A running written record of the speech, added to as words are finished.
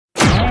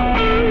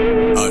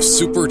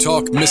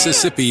SuperTalk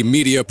Mississippi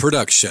media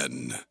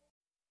production.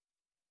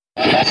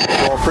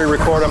 We'll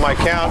pre-record on my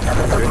count.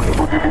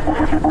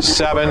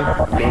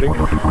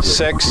 7,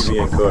 6,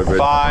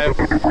 5,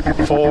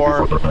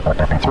 4,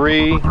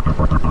 3,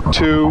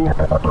 2.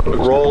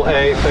 Roll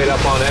A, fade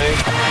up on A.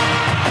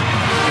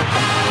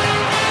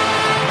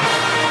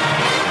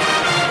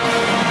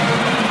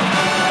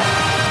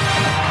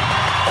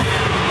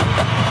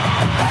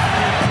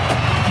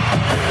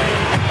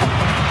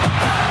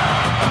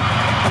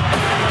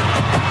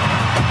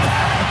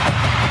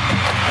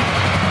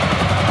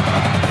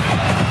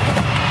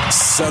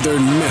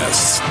 Southern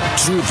Miss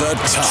to the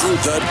top. To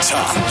the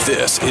top.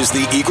 This is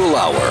the Eagle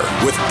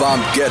Hour with Bob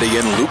Getty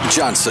and Luke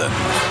Johnson.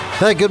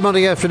 Hey, good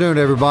Monday afternoon,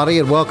 everybody,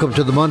 and welcome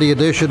to the Monday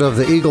edition of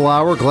the Eagle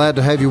Hour. Glad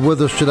to have you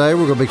with us today.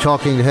 We're going to be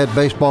talking to head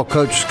baseball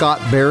coach Scott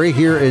Berry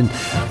here in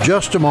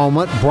just a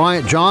moment.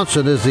 Bryant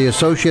Johnson is the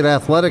Associate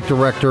Athletic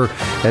Director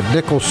at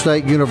Nicholls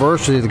State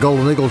University. The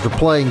Golden Eagles are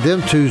playing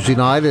them Tuesday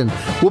night, and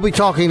we'll be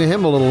talking to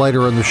him a little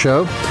later in the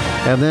show.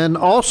 And then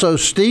also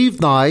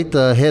Steve Knight,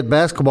 the head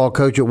basketball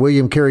coach at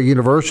William Carey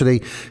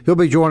University. He'll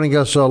be joining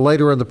us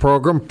later in the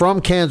program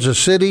from Kansas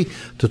City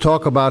to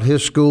talk about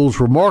his school's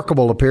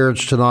remarkable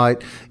appearance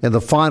tonight in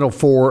the Final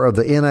Four of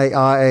the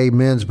NAIA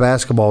men's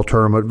basketball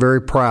tournament.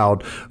 Very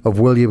proud of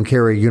William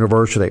Carey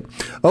University.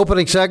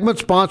 Opening segment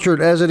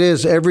sponsored as it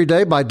is every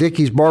day by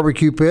Dickey's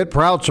Barbecue Pit,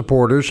 proud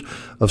supporters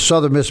of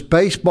Southern Miss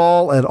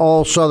baseball and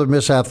all Southern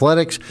Miss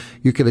athletics.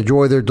 You can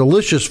enjoy their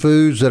delicious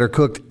foods that are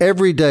cooked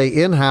every day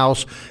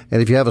in-house.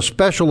 And if you have a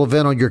special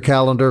event on your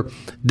calendar,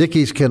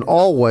 Dickey's can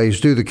always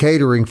do the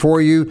catering for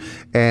you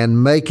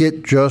and make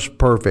it just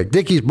perfect.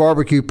 Dickey's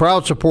Barbecue,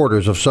 proud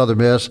supporters of Southern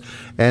Miss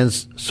and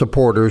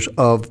supporters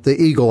of the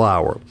Eagle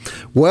Hour.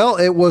 Well,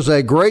 it was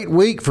a great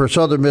week for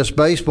Southern Miss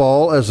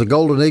baseball as the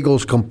Golden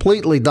Eagles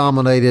completely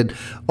dominated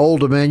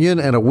Old Dominion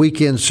in a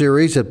weekend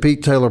series at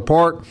Pete Taylor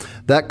Park.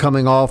 That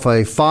coming off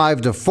a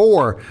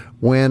 5-4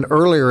 win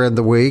earlier in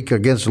the week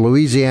against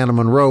Louisiana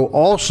Monroe,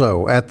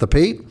 also at the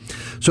Pete.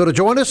 So to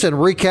join us and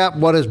recap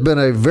what has been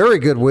a very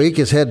good week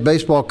is head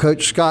baseball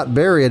coach Scott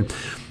Berry. And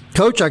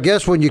Coach, I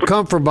guess when you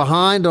come from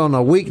behind on a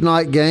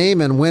weeknight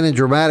game and win in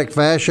dramatic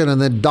fashion and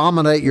then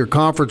dominate your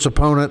conference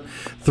opponent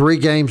 3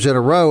 games in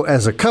a row,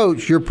 as a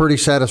coach, you're pretty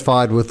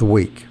satisfied with the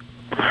week.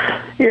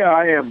 Yeah,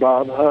 I am,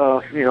 Bob.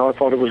 I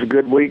thought it was a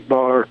good week by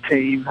our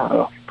team.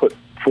 Put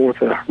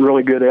forth a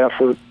really good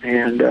effort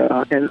and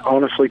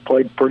honestly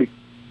played pretty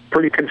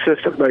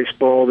consistent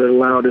baseball that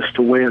allowed us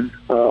to win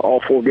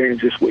all 4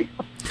 games this week.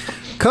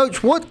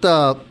 Coach,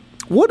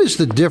 what is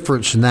the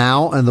difference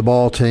now in the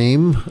ball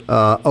team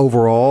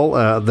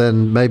overall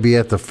than maybe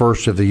at the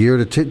first of the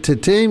year? Do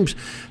teams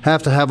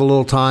have to have a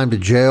little time to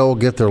gel,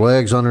 get their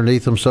legs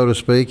underneath them, so to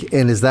speak?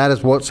 And is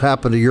that what's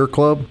happened to your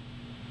club?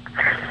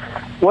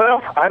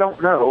 Well, I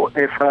don't know.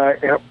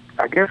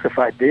 I guess if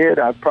I did,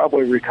 I'd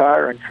probably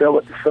retire and sell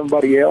it to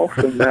somebody else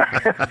and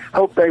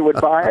hope they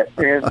would buy it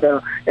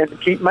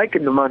and keep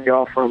making the money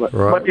off from it.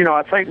 Right. But,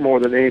 I think more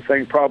than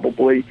anything,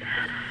 probably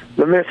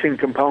the missing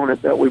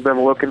component that we've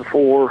been looking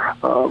for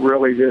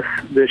really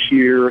this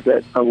year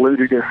that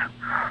eluded us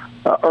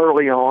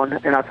early on,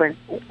 and I think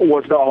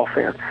was the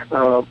offense.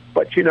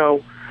 But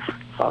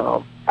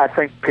I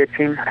think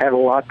pitching had a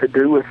lot to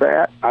do with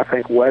that. I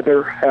think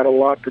weather had a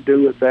lot to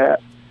do with that,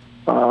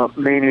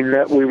 meaning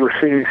that we were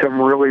seeing some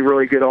really,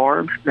 really good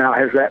arms. Now,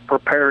 has that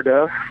prepared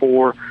us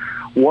for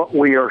what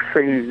we are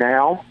seeing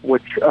now,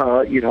 which,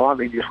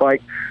 just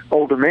like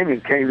Old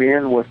Dominion came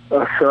in with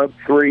a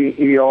sub-3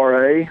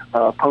 ERA.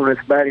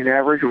 Opponent's batting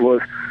average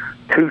was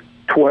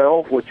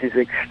 .212, which is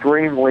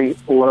extremely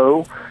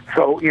low.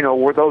 So,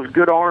 were those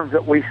good arms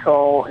that we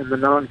saw in the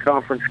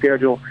non-conference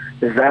schedule,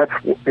 is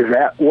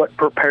that what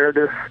prepared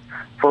us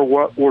for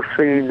what we're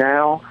seeing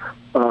now?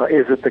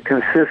 Is it the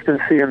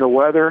consistency in the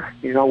weather?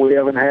 We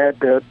haven't had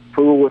to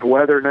fool with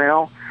weather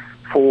now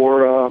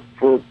for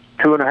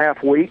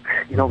 2.5 weeks.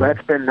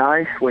 That's been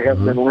nice. We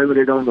haven't been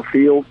limited on the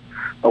field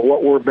of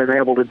what we've been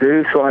able to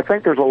do. So I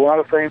think there's a lot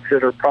of things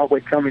that are probably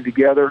coming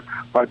together.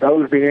 Are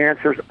those the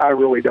answers? I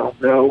really don't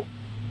know.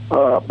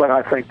 But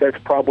I think that's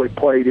probably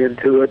played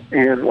into it.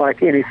 And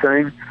like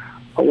anything,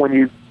 when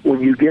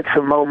you get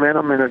some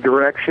momentum in a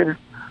direction,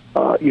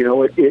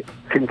 it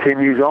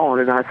continues on.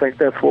 And I think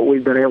that's what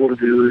we've been able to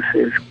do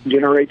is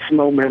generate some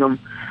momentum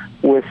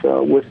with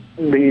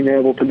being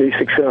able to be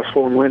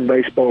successful and win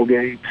baseball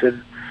games.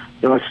 And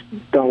it's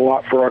done a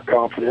lot for our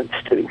confidence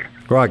too.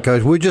 Right,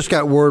 Coach. We just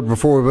got word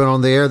before we went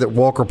on the air that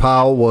Walker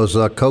Powell was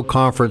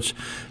Co-Conference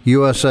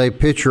USA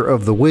Pitcher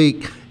of the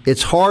Week.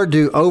 It's hard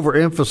to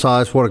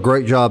overemphasize what a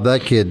great job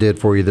that kid did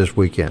for you this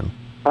weekend.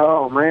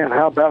 Oh, man,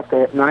 how about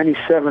that?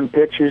 97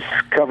 pitches,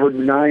 covered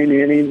 9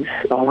 innings,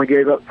 only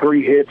gave up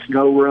 3 hits,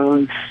 no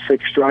runs,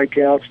 6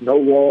 strikeouts, no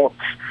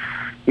walks,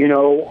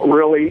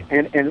 really,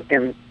 and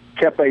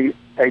kept a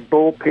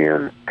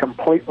bullpen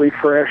completely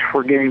fresh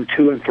for game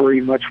 2 and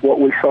 3, much what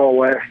we saw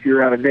last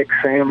year out of Nick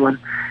Samlin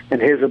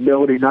and his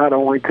ability not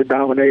only to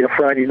dominate a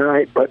Friday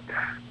night, but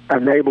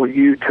enable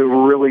you to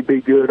really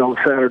be good on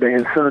Saturday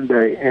and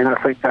Sunday. And I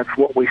think that's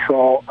what we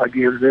saw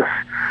again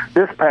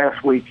this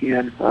past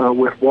weekend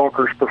with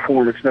Walker's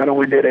performance. Not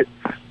only did it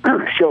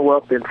show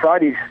up in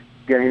Friday's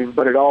game,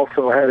 but it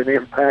also had an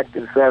impact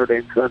in Saturday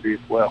and Sunday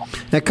as well.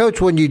 Now,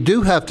 Coach, when you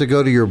do have to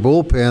go to your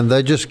bullpen,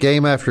 they just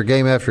game after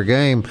game after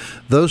game,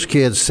 those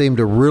kids seem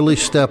to really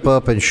step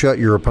up and shut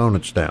your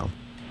opponents down.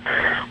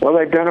 Well,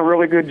 they've done a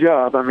really good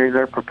job. I mean,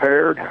 they're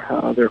prepared.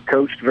 They're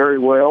coached very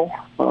well.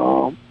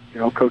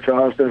 Coach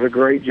Oz does a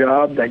great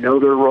job. They know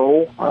their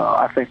role.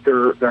 I think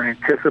they're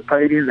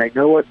anticipating. They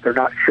know it. They're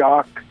not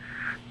shocked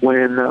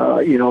when,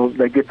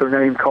 they get their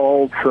name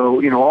called.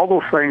 So, all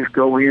those things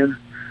go in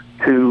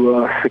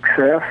to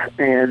success.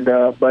 And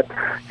but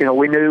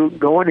we knew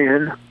going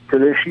in to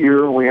this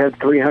year we had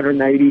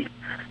 380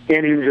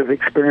 innings of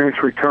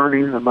experience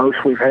returning, the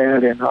most we've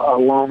had in a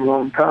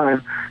long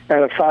time,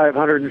 out of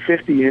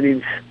 550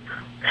 innings.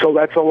 So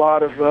that's a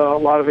lot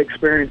of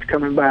experience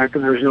coming back,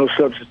 and there's no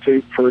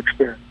substitute for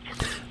experience.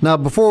 Now,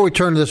 before we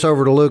turn this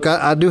over to Luke,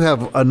 I do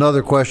have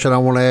another question I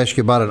want to ask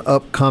you about an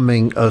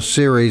upcoming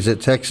series at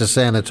Texas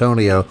San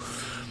Antonio.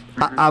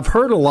 I've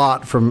heard a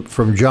lot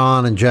from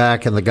John and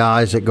Jack and the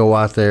guys that go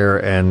out there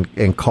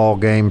and call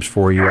games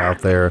for you out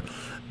there,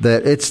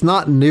 that it's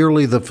not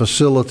nearly the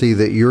facility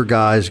that your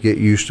guys get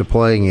used to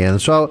playing in.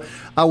 So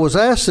I was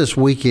asked this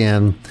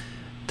weekend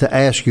to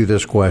ask you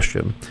this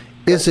question.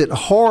 Is it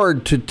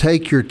hard to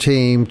take your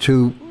team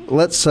to,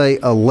 let's say,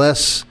 a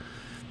less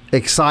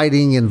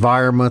exciting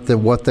environment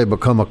than what they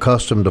become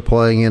accustomed to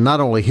playing in, not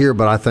only here,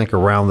 but I think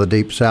around the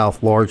Deep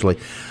South largely?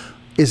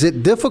 Is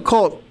it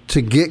difficult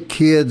to get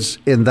kids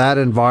in that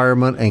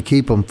environment and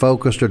keep them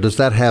focused, or does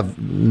that have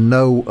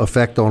no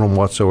effect on them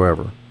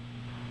whatsoever?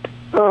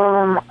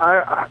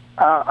 I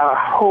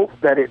hope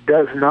that it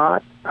does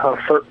not.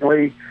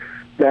 Certainly,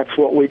 that's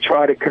what we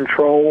try to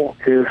control,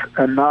 is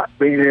not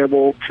being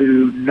able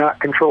to not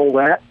control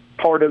that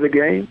part of the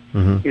game.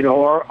 Mm-hmm.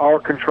 Our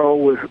control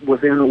was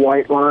within the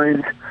white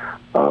lines.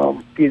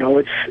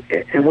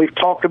 And we've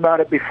talked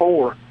about it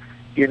before.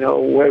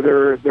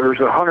 Whether there's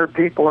 100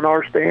 people in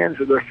our stands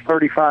or there's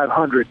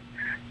 3,500,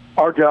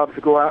 our job is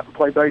to go out and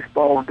play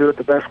baseball and do it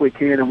the best we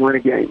can and win a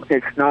game.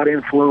 It's not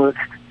influenced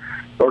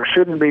or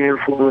shouldn't be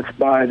influenced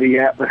by the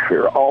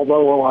atmosphere,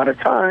 although a lot of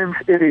times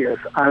it is.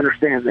 I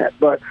understand that.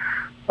 But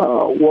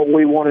what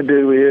we want to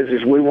do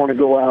is we want to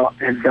go out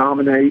and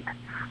dominate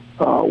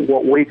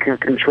what we can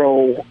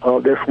control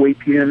this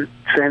weekend.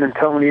 San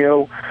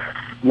Antonio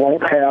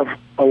won't have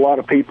a lot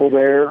of people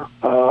there.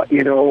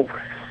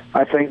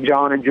 I think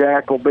John and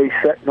Jack will be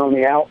sitting on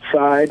the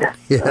outside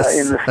in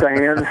the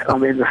stands. I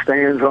mean, the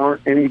stands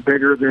aren't any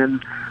bigger than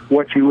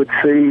what you would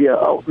see.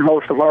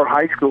 Most of our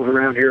high schools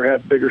around here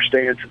have bigger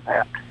stands than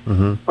that.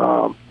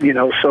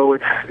 Mm-hmm. So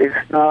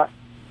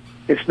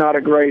it's not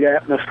a great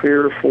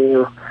atmosphere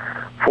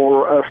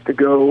for us to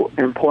go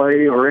and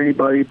play or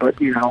anybody.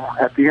 But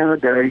at the end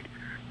of the day,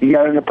 you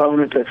got an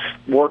opponent that's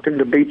working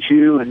to beat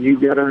you, and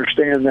you've got to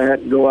understand that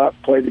and go out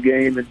and play the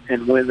game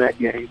and win that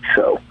game.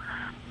 So.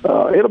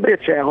 It'll be a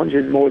challenge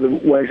in more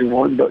ways than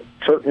one, but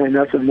certainly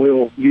nothing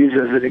we'll use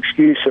as an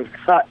excuse of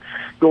not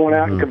going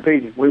out and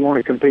competing. We want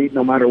to compete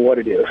no matter what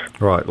it is.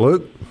 Right.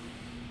 Luke?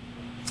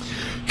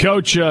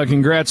 Coach,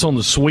 congrats on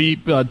the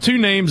sweep. Two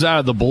names out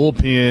of the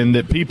bullpen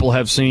that people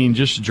have seen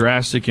just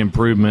drastic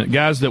improvement.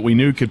 Guys that we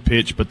knew could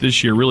pitch, but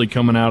this year really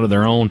coming out of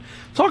their own.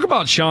 Talk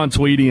about Sean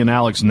Tweedy and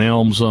Alex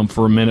Nelms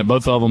for a minute.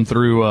 Both of them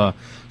threw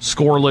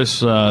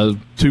scoreless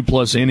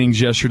 2+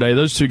 innings yesterday.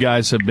 Those two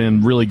guys have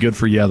been really good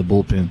for you out of the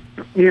bullpen.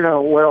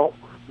 Well,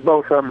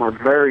 both of them are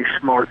very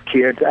smart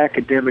kids.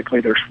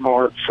 Academically, they're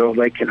smart, so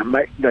they can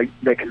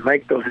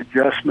make those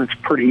adjustments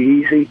pretty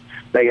easy.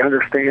 They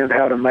understand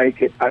how to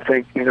make it. I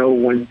think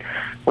when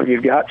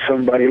you've got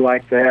somebody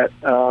like that,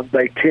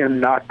 they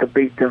tend not to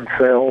beat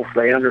themselves.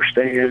 They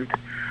understand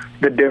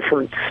the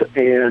difference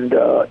and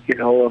of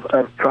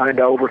trying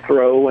to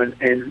overthrow and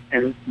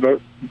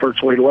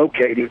virtually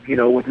locating.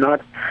 With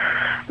not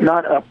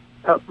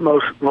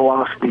utmost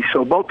velocity.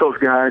 So both those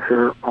guys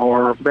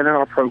are been in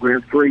our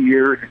program 3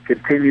 years and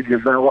continue to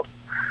develop.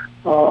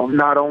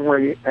 Not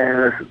only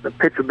as the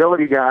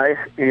pitchability guys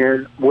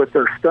and with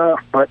their stuff,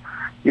 but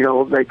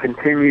they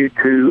continue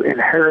to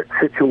inherit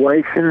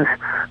situations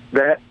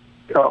that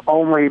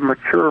only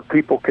mature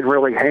people can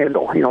really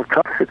handle.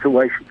 Tough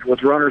situations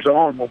with runners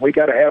on when we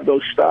got to have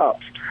those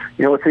stops.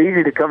 It's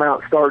easy to come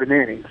out and start an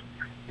inning,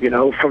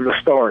 from the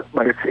start,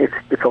 but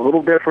it's a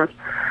little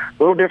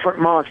different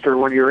monster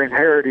when you're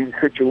inheriting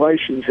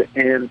situations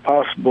and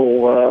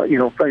possible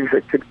things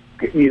that could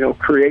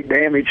create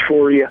damage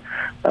for you.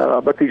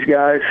 But these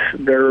guys,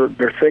 they're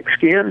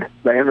thick-skinned.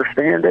 They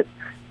understand it.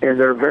 And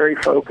they're very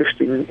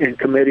focused in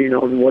committing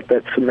on what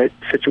that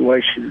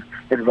situation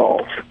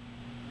involves.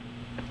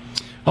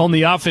 On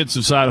the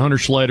offensive side, Hunter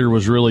Slater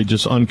was really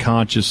just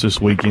unconscious this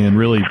weekend.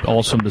 Really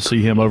awesome to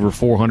see him over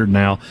 400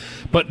 now.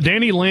 But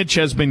Danny Lynch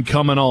has been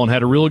coming on.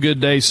 Had a real good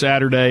day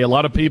Saturday. A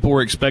lot of people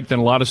were expecting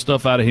a lot of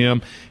stuff out of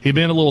him. He'd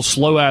been a little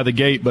slow out of the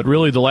gate, but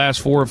really the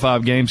last 4 or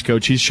 5 games,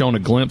 Coach, he's shown a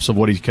glimpse of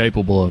what he's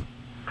capable of.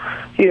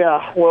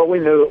 Yeah, well, we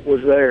knew it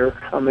was there.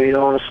 I mean,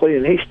 honestly,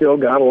 and he's still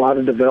got a lot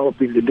of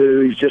developing to do.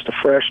 He's just a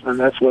freshman.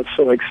 That's what's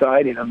so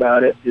exciting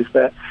about it, is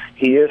that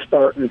he is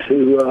starting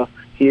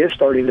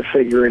to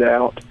figure it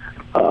out.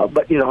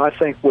 But I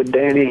think with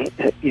Danny,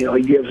 he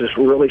gives us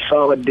really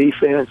solid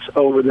defense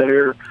over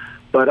there.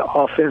 But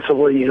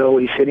offensively,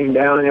 he's hitting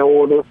down in the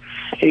order.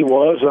 He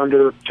was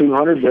under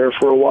 200 there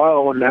for a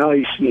while, and now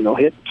he's hitting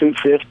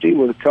 250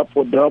 with a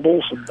couple of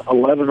doubles and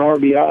 11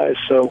 RBIs.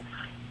 So.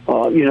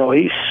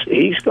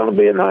 He's going to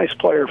be a nice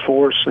player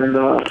for us, and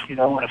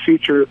the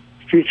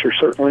future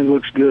certainly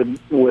looks good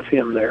with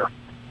him there.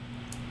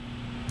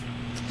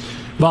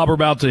 Bob, we're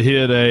about to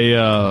hit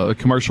a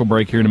commercial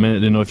break here in a minute.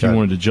 Didn't know if you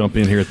wanted to jump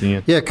in here at the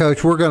end. Yeah,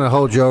 Coach, we're going to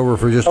hold you over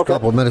for just a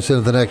couple of minutes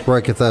into the next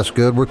break, if that's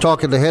good. We're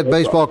talking to head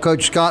baseball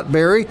coach Scott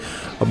Berry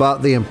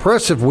about the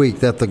impressive week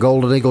that the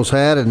Golden Eagles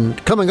had, and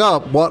coming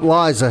up, what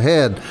lies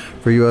ahead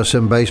for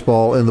USM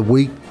baseball in the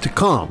week to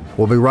come.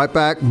 We'll be right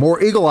back.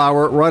 More Eagle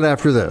Hour right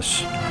after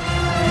this.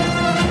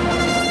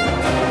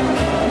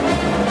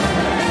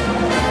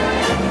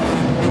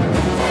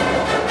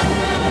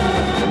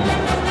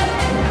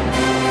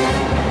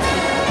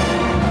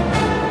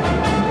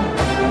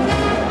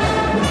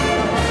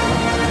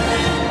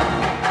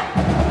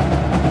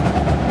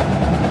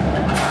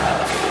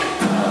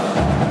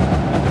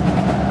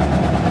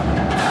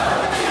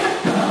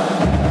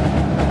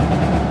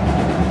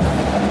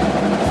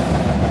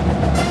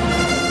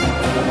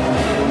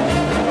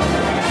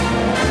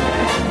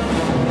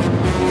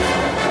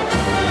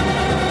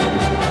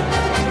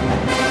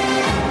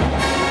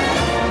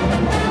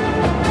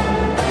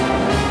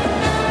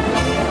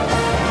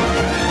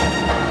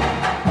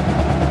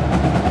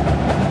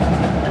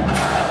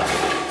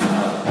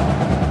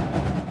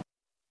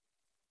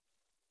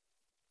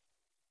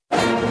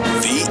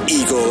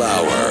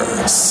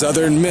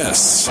 Southern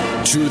Miss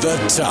to the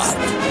top.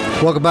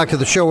 Welcome back to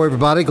the show,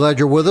 everybody. Glad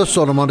you're with us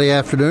on a Monday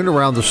afternoon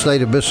around the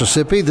state of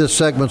Mississippi. This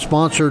segment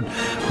sponsored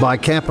by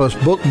Campus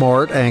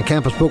Bookmart and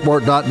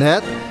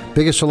campusbookmart.net.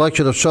 Biggest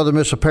selection of Southern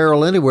Miss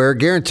apparel anywhere.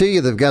 Guarantee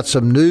you they've got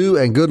some new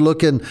and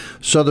good-looking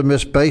Southern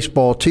Miss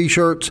baseball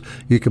T-shirts.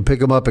 You can pick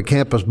them up at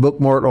Campus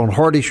Bookmart on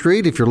Hardy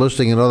Street if you're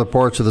listening in other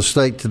parts of the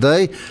state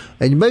today.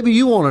 And maybe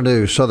you want a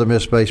new Southern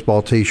Miss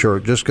baseball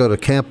T-shirt. Just go to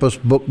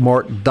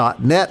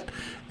campusbookmart.net.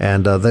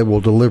 and they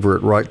will deliver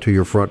it right to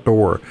your front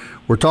door.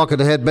 We're talking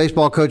to head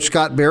baseball coach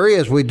Scott Berry,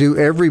 as we do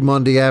every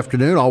Monday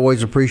afternoon.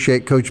 Always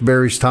appreciate Coach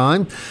Berry's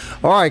time.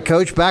 All right,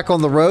 Coach, back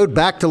on the road,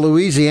 back to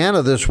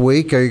Louisiana this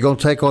week. Are you going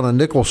to take on a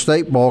Nicholls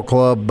State ball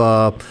club,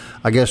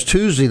 I guess,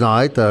 Tuesday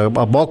night, a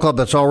ball club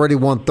that's already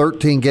won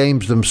 13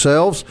 games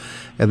themselves?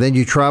 And then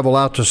you travel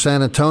out to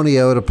San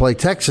Antonio to play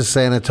Texas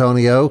San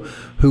Antonio,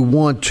 who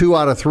won 2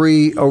 out of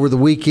 3 over the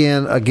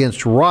weekend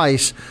against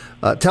Rice.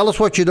 Tell us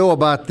what you know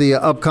about the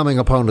upcoming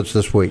opponents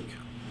this week.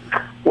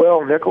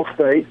 Well, Nicholls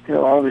State,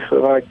 obviously,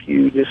 like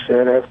you just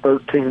said, has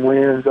 13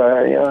 wins.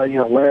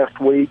 Last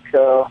week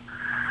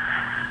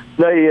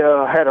they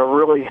had a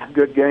really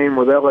good game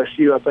with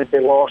LSU. I think they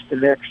lost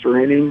in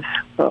extra innings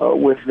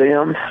with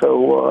them,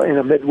 so in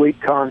a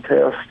midweek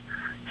contest.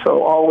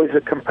 So always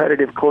a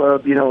competitive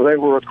club. They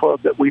were a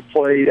club that we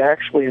played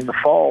actually in the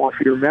fall,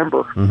 if you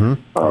remember,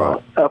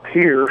 up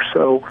here.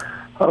 So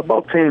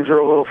both teams are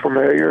a little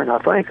familiar, and I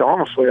think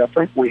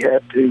we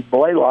had to,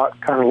 Blaylock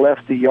kind of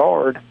left the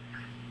yard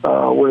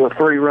with a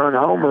 3-run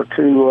homer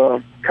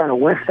to kind of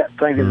win that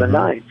thing in the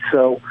ninth.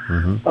 So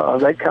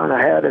they kind of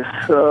had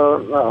us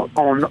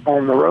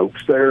on the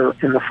ropes there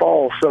in the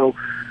fall. So,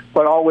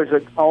 but always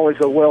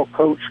a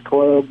well-coached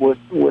club with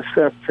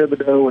Seth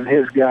Thibodeau and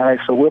his guys.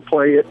 So we'll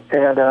play it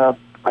at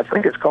I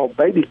think it's called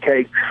Baby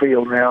Cakes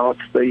Field now.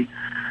 It's the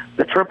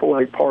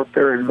AAA park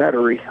there in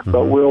Metairie.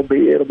 But it'll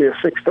be a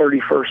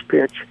 6:30 first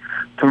pitch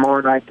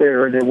tomorrow night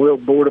there, and then we'll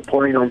board a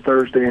plane on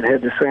Thursday and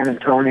head to San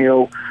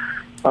Antonio,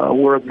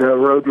 where the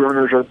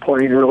Roadrunners are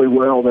playing really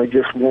well. They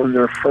just won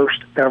their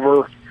first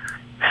ever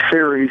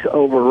series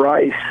over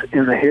Rice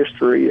in the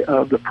history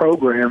of the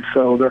program.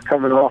 So they're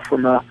coming off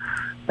from a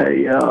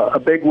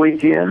big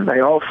weekend.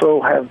 They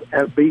also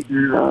have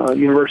beaten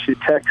University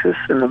of Texas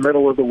in the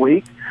middle of the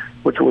week,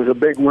 which was a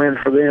big win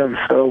for them.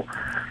 So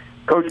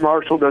Coach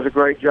Marshall does a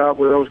great job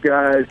with those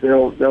guys.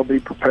 They'll be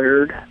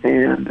prepared,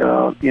 and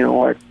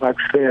like I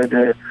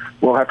said,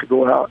 we'll have to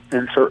go out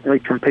and certainly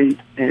compete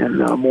in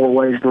more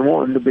ways than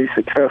one to be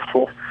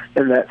successful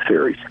in that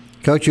series.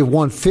 Coach, you've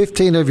won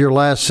 15 of your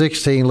last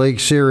 16 league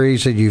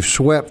series, and you've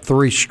swept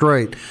 3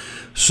 straight.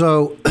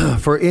 So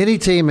for any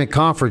team in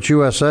Conference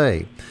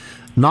USA,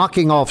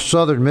 knocking off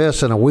Southern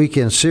Miss in a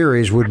weekend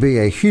series would be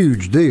a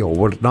huge deal,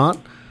 would it not?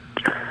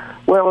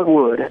 Well, it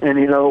would. And,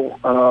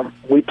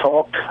 we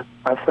talked,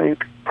 I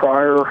think,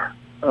 prior,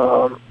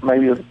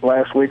 maybe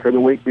last week or the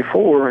week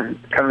before, and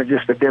kind of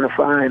just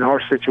identifying our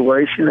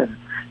situation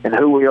and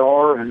who we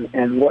are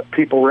and what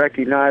people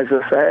recognize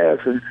us as.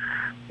 And,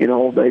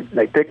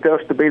 they picked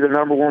us to be the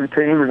number 1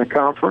 team in the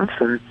conference.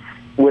 And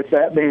with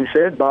that being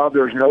said, Bob,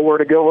 there's nowhere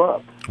to go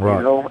up.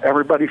 Right.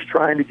 Everybody's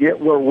trying to get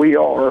where we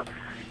are.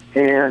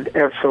 And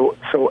so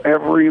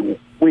every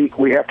week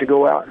we have to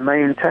go out and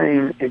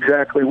maintain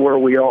exactly where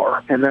we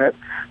are, and that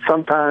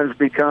sometimes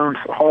becomes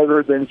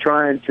harder than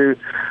trying to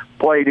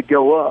play to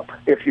go up,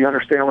 if you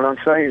understand what I'm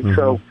saying. Mm-hmm.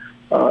 So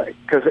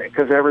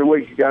because every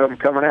week you got them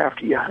coming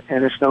after you,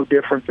 and it's no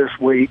different this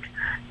week,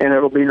 and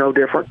it'll be no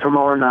different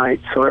tomorrow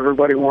night. So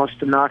everybody wants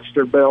to notch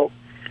their belt,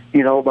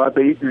 by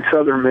beating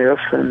Southern Miss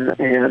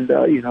and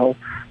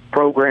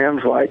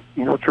programs like,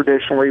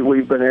 traditionally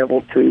we've been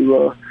able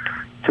to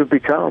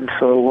become.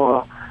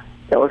 So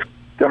it's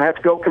going to have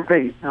to go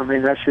compete. I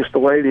mean, that's just the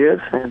way it is,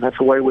 and that's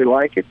the way we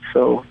like it.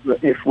 So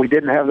if we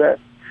didn't have that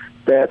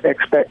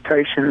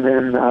expectation,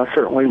 then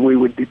certainly we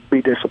would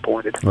be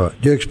disappointed.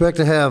 Right. Do you expect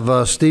to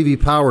have Stevie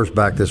Powers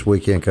back this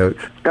weekend, Coach?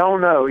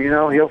 Don't know.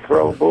 He'll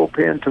throw a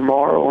bullpen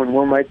tomorrow, and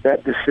we'll make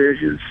that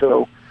decision.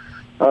 So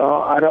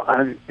I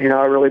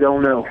really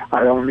don't know.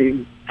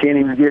 Can't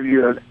even give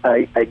you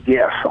a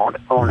guess on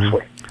it,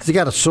 honestly. Has he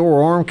got a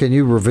sore arm? Can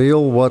you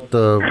reveal what's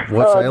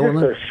ailing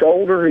him? Just a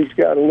shoulder. He's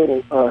got a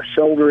little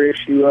shoulder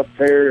issue up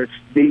there. It's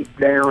deep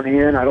down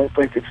in. I don't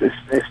think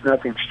it's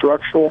nothing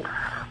structural.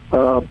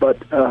 But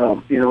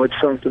it's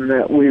something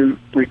that we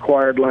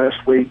required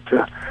last week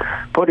to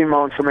put him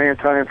on some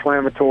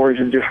anti-inflammatories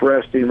and just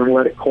rest him and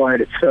let it quiet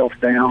itself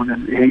down.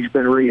 And he's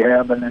been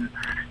rehabbing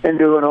and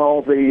doing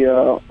all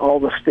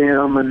the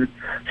stem and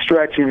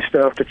stretching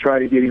stuff to try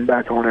to get him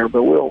back on there.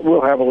 But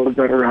we'll have a little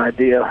better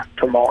idea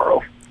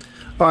tomorrow.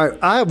 All right,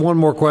 I have one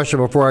more question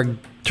before I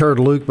turn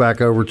Luke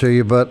back over to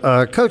you. But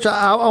Coach,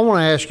 I want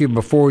to ask you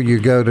before you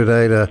go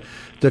today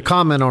to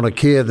comment on a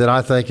kid that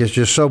I think is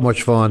just so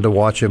much fun to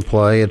watch him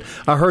play. And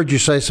I heard you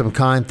say some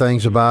kind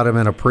things about him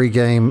in a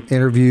pregame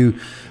interview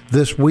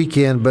this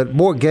weekend, but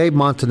boy, Gabe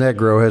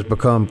Montenegro has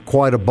become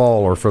quite a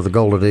baller for the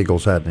Golden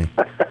Eagles, hasn't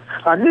he?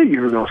 I knew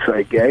you were going to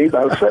say Gabe.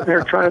 I was sitting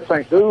there trying to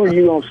think, who are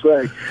you going to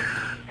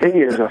say? He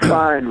is a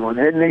fine one,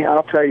 isn't he?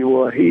 I'll tell you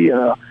what, he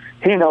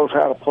knows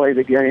how to play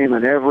the game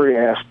in every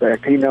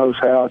aspect. He knows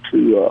how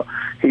to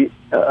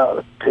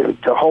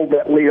hold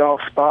that leadoff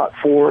spot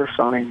for us.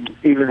 I mean,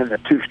 even in the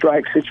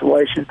two-strike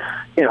situation,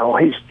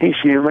 he's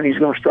human. He's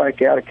going to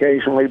strike out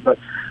occasionally, but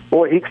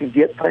boy, he can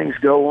get things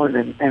going.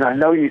 And I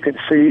know you can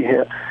see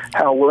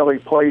how well he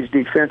plays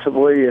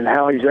defensively and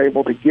how he's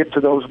able to get to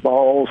those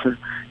balls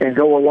and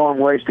go a long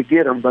ways to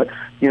get them. But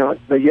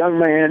the young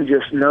man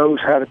just knows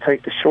how to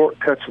take the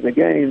shortcuts of the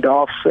game to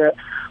offset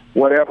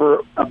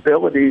whatever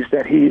abilities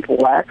that he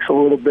lacks a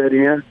little bit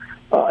in.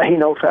 He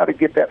knows how to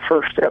get that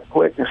first step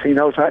quickness. He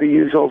knows how to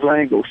use those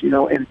angles.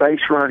 In base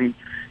running,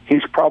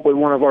 he's probably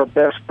one of our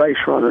best base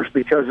runners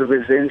because of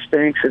his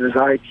instincts and his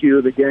IQ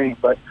of the game.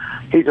 But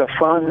he's a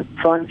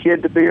fun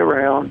kid to be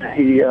around.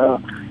 He,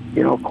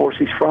 of course,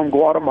 he's from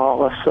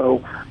Guatemala,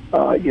 so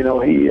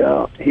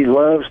he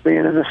loves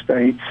being in the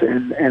States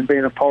and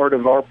being a part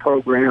of our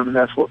program, and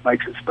that's what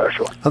makes it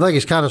special. I think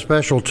it's kind of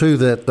special too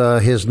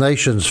that his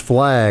nation's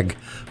flag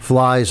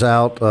flies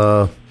out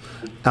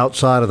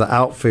outside of the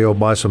outfield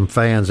by some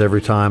fans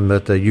every time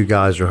that you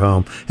guys are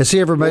home. Has he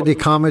ever made any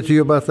comment to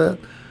you about that?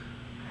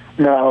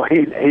 No,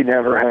 he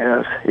never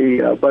has.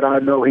 But I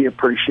know he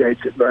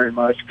appreciates it very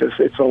much because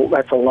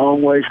that's a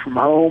long ways from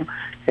home,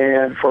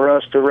 and for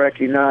us to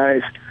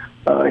recognize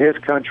his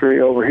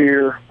country over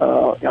here,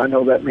 I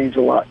know that means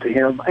a lot to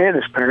him and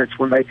his parents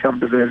when they come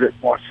to visit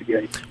and watch the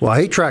game. Well,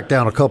 he tracked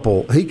down a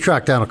couple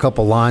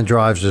line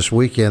drives this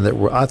weekend that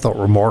I thought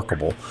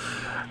remarkable.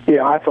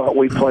 Yeah, I thought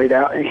we played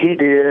out, and he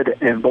did,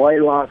 and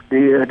Blaylock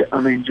did. I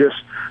mean, just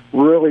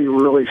really,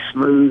 really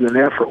smooth and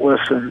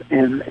effortless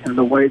in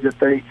the way that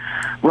they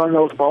run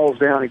those balls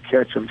down and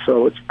catch them.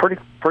 So it's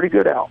pretty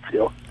good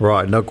outfield.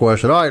 Right, no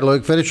question. All right,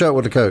 Luke, finish up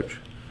with the coach.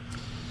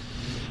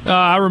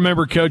 I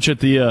remember, Coach, at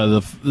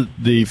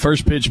the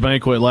first pitch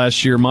banquet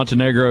last year,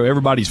 Montenegro,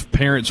 everybody's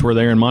parents were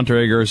there, and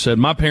Montenegro said,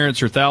 "My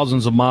parents are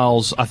thousands of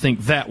miles, I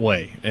think, that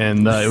way."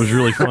 And it was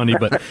really funny.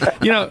 But,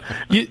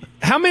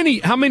 how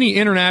many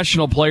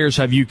international players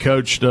have you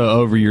coached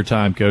over your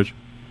time, Coach?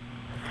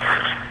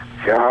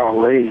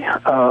 Golly.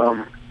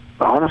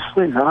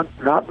 Honestly,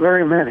 not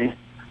very many.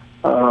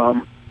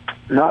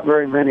 Not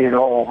very many at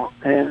all.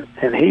 And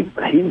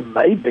he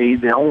may be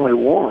the only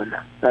one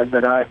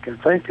that I can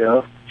think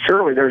of.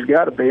 Surely there's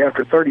got to be,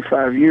 after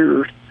 35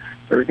 years,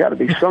 there's got to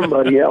be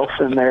somebody else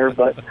in there.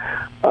 But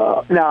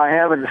now I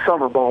have in the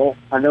summer ball.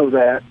 I know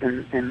that.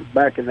 And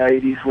back in the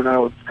 80s when I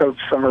would coach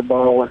summer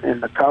ball in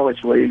the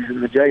college leagues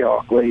and the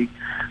Jayhawk League,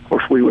 of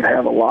course, we would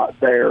have a lot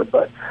there.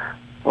 But,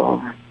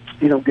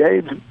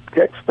 Gabe's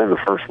been the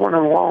first one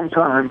in a long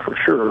time for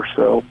sure.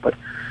 So, but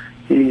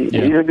he's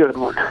a good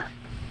one.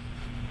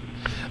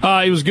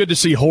 It was good to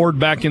see Horde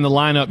back in the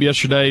lineup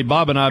yesterday.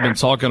 Bob and I have been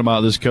talking about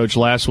this, Coach,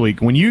 last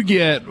week. When you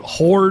get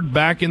Horde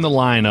back in the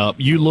lineup,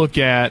 you look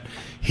at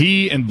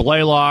he and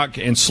Blaylock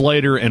and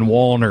Slater and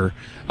Wallner.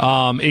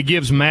 It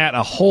gives Matt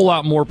a whole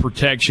lot more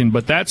protection,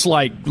 but that's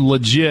like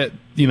legit,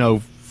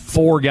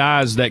 4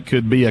 guys that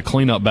could be a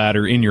cleanup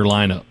batter in your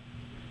lineup.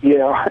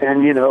 Yeah,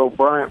 and,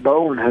 Bryant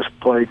Bowen has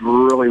played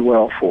really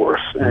well for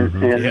us.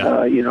 And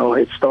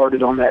it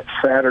started on that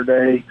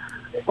Saturday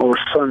or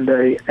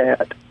Sunday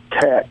at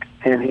Tech.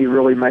 and he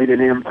really made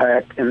an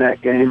impact in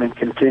that game and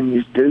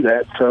continues to do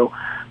that. So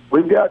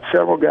we've got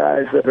several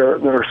guys that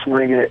are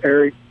slinging it.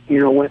 Eric,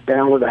 went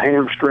down with a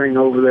hamstring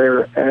over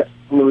there at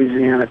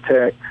Louisiana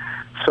Tech,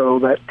 so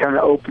that kind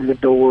of opened the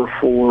door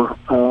for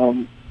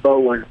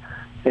Bowen,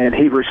 and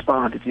he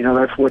responded.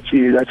 That's what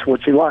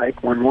you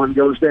like. When one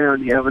goes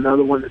down, you have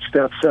another one that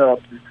steps up.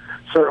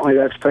 Certainly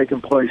that's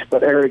taken place.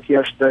 But Eric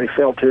yesterday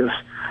felt his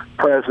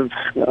presence,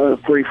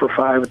 3 for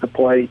 5 at the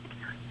plate.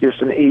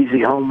 Just an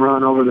easy home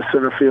run over the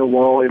center field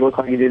wall. He looked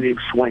like he didn't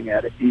even swing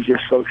at it. He's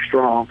just so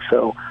strong.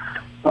 So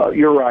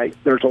you're right.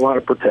 There's a lot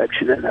of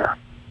protection in there.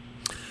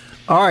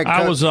 All right,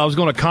 I was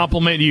going to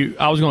compliment you.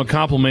 I was going to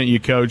compliment you,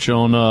 Coach,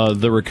 on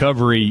the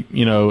recovery.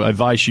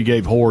 Advice you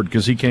gave Horde,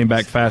 because he came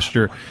back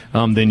faster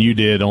than you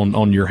did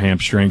on your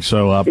hamstring.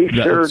 So he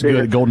sure that's did.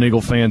 good. Golden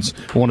Eagle fans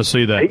want to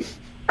see that.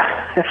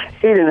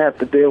 He didn't have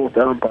to deal with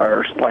the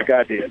umpires like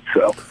I did.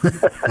 So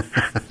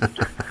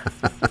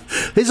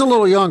he's a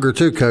little younger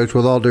too, Coach.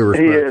 With all due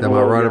respect, am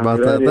I right about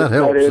that? That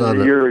helps.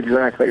 You're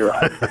exactly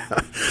right.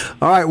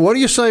 All right, what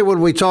do you say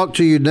when we talk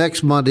to you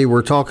next Monday?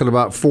 We're talking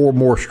about 4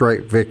 more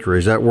straight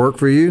victories. That work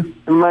for you?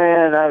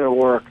 Man, that'll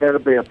work. That'll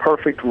be a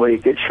perfect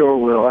week. It sure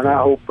will, and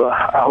I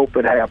hope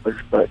it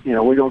happens. But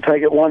we're gonna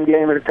take it one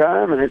game at a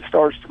time, and it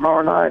starts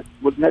tomorrow night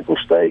with Nickel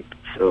State.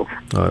 So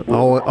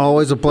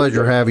always a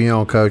pleasure having you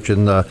on, Coach,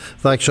 and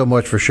thanks so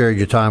much for sharing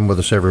your time with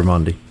us every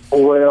Monday.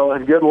 Well,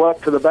 and good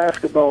luck to the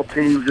basketball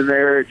teams in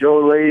there,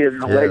 Jolie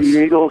and the Lady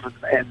Eagles,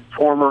 and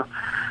former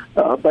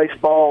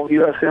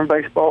USM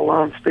baseball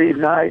alum Steve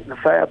Knight in the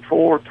Fab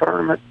Four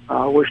tournament.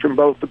 I wish them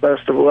both the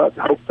best of luck.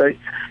 I hope they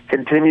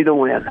continue to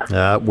win.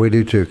 We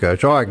do too,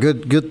 Coach. All right,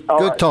 good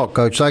right. talk,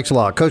 Coach. Thanks a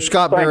lot. Coach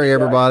Scott Berry,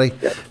 everybody,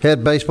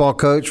 head baseball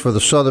coach for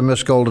the Southern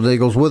Miss Golden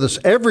Eagles, with us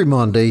every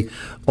Monday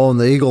on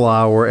the Eagle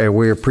Hour, and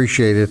we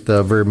appreciate it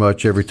very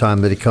much every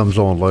time that he comes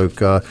on,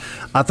 Luke.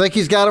 I think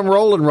he's got them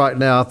rolling right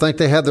now. I think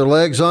they have their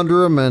legs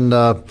under them, and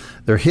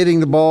they're hitting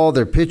the ball.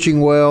 They're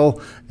pitching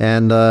well,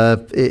 and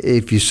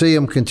if you see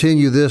them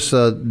continue this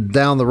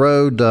down the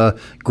road,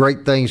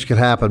 great things could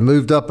happen.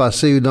 Moved up, I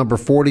see number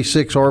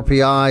 46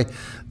 RPI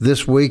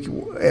this week.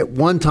 At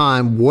one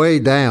time, way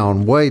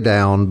down,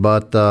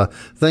 but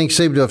things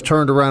seem to have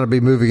turned around and be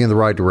moving in the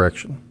right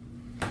direction.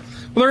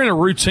 Well, they're in a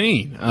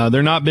routine.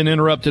 They're not been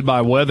interrupted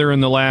by weather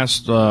in the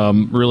last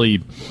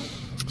really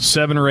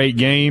 7 or 8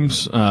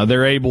 games.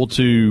 They're able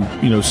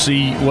to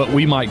see what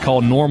we might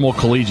call normal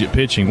collegiate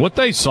pitching. What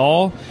they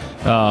saw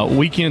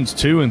weekends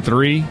 2 and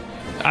 3,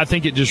 I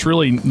think it just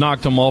really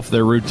knocked them off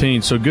their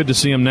routine. So good to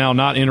see them now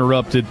not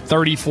interrupted.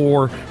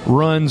 34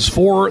 runs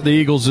for the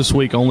Eagles this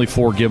week, only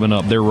 4 given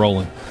up. They're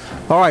rolling.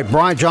 All right,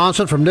 Bryant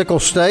Johnson from Nickel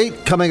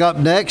State coming up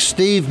next.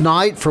 Steve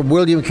Knight from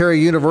William Carey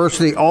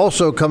University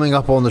also coming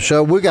up on the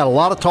show. We got a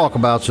lot to talk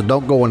about, so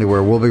don't go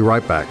anywhere. We'll be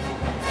right back.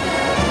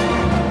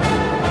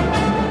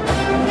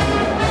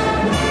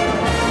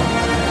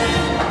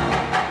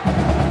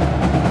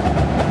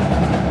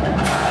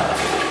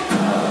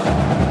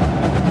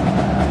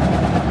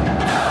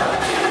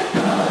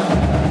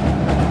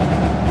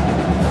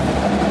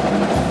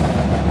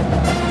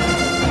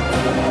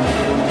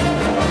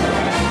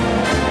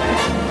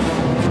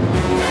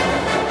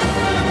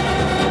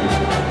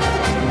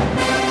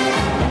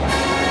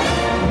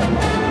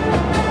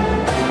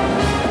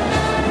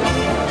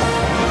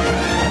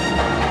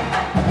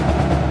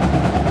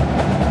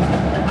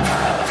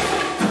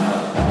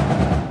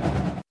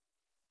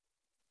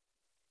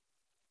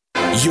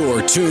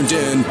 You're tuned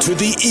in to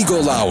the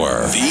Eagle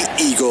Hour. The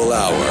Eagle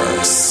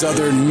Hour.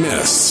 Southern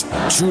Miss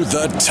to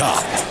the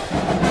top.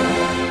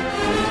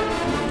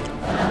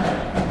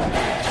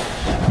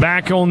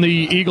 Back on the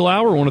Eagle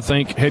Hour, I want to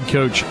thank head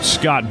coach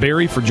Scott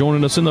Berry for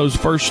joining us in those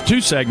first 2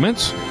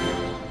 segments.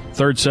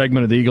 Third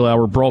segment of the Eagle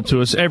Hour brought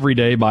to us every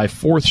day by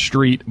 4th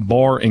Street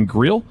Bar and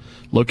Grill,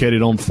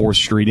 located on 4th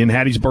Street in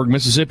Hattiesburg,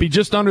 Mississippi,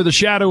 just under the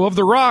shadow of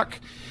the Rock.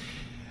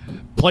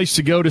 Place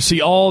to go to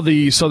see all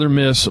the Southern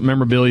Miss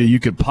memorabilia you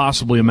could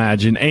possibly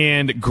imagine,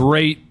 and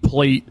great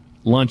plate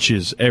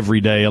lunches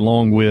every day,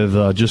 along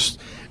with just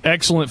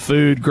excellent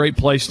food. Great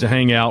place to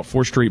hang out.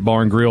 4th Street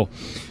Bar and Grill,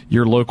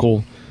 your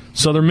local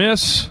Southern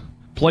Miss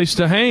place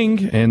to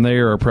hang, and they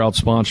are a proud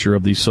sponsor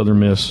of the Southern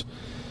Miss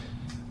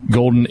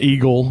Golden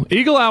Eagle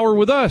Hour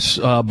with us.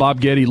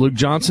 Bob Getty, Luke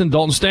Johnson,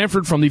 Dalton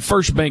Stanford from the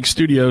First Bank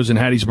Studios in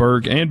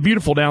Hattiesburg and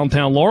beautiful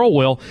downtown Laurel.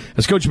 Well,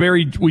 as Coach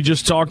Berry, we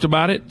just talked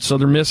about it,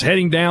 Southern Miss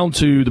heading down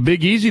to the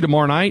Big Easy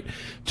tomorrow night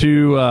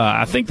to,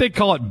 I think they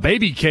call it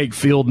Baby Cake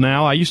Field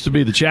now. I used to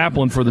be the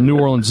chaplain for the New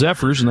Orleans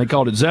Zephyrs, and they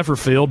called it Zephyr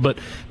Field, but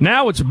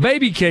now it's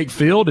Baby Cake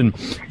Field. And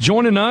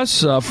joining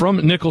us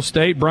from Nickel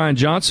State, Bryant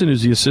Johnson,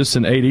 who's the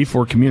assistant AD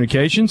for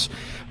communications,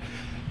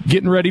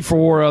 getting ready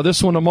for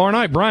this one tomorrow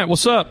night. Bryant,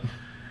 what's up?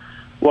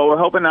 Well, we're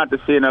hoping not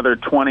to see another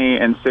 20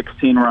 and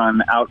 16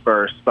 run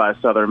outburst by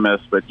Southern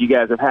Miss, but you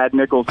guys have had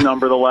Nickel's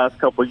number the last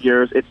couple of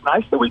years. It's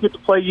nice that we get to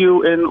play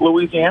you in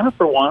Louisiana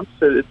for once.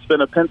 It's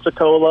been a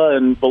Pensacola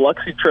and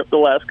Biloxi trip the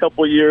last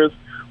couple of years.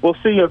 We'll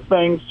see if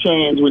things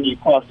change when you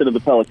cross into the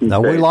Pelican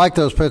Now, State. we like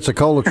those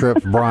Pensacola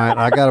trips, Bryant.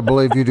 I got to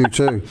believe you do,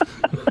 too.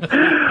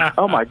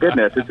 Oh my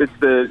goodness, it's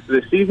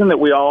the season that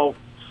we all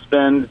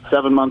spend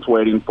 7 months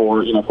waiting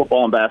for.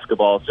 Football and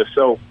basketball is just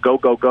so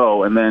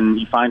go, and then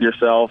you find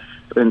yourself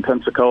in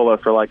Pensacola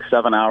for like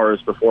 7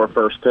 hours before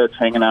first pitch,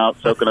 hanging out,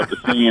 soaking up the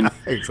scene.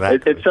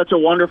 Exactly. It's such a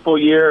wonderful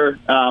year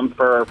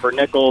for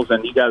Nichols,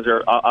 and you guys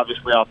are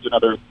obviously off to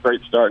another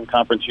great start in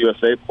Conference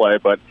USA play.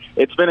 But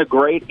it's been a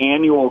great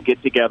annual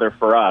get-together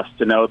for us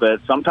to know that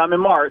sometime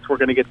in March we're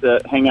going to get to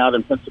hang out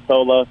in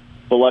Pensacola,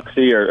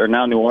 Biloxi, or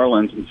now New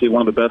Orleans and see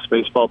one of the best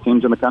baseball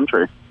teams in the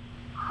country.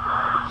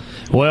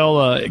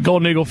 Well,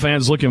 Golden Eagle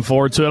fans looking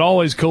forward to it.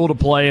 Always cool to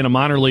play in a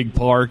minor league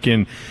park.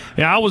 And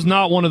I was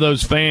not one of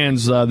those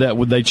fans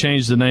they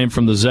changed the name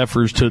from the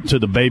Zephyrs to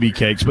the Baby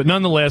Cakes. But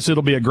nonetheless,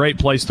 it'll be a great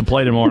place to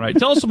play tomorrow night.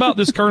 Tell us about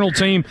this Colonel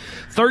team.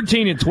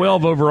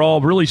 13-12 overall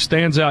really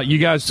stands out. You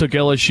guys took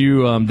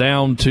LSU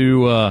down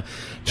to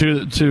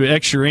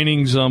extra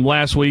innings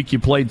last week. You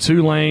played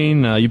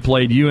Tulane. You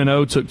played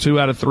UNO, took 2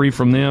 out of 3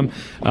 from them.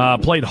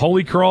 Played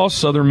Holy Cross.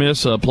 Southern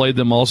Miss played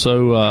them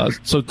also.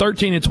 So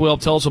 13-12.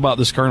 Tell us about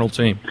this Colonel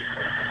team.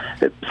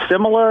 It's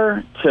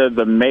similar to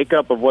the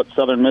makeup of what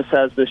Southern Miss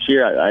has this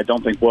year. I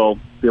don't think we'll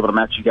be able to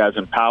match you guys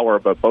in power,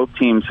 but both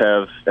teams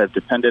have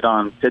depended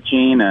on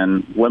pitching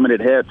and limited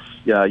hits.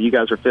 You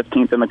guys are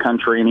 15th in the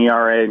country in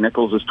ERA.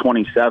 Nichols is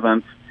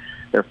 27th.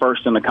 They're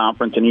first in the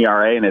conference in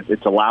ERA, and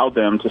it's allowed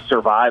them to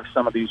survive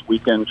some of these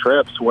weekend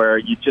trips where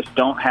you just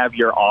don't have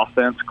your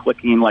offense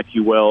clicking like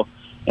you will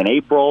in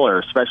April or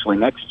especially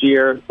next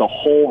year. The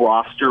whole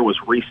roster was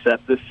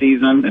reset this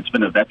season. It's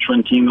been a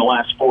veteran team the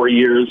last 4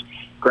 years,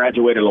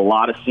 graduated a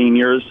lot of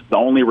seniors. The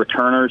only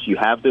returners you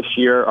have this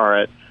year are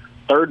at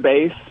third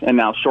base and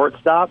now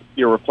shortstop.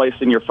 You're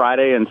replacing your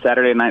Friday and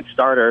Saturday night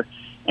starter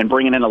and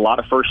bringing in a lot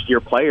of first-year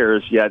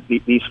players. Yet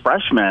these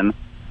freshmen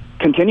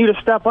continue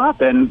to step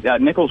up, and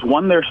Nichols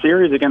won their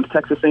series against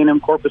Texas A&M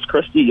Corpus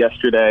Christi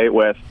yesterday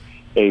with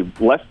a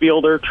left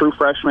fielder, true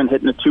freshman,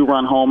 hitting a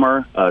 2-run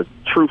homer, a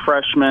true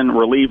freshman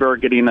reliever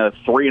getting a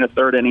 3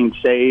 1/3 inning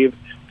save,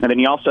 and then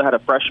he also had a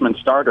freshman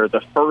starter, the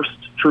first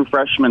true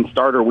freshman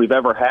starter we've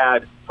ever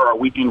had for our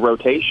weekend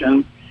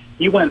rotation.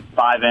 He went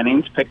 5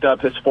 innings, picked up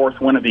his 4th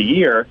win of the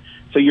year.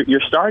 So you're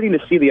starting to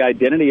see the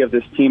identity of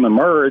this team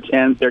emerge,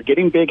 and they're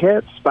getting big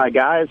hits by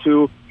guys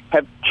who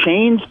have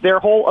changed their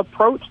whole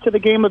approach to the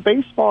game of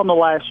baseball in the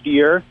last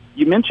year.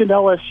 You mentioned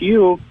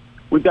LSU.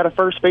 We've got a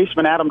first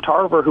baseman, Adam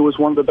Tarver, who was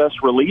one of the best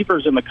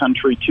relievers in the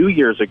country 2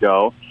 years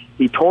ago.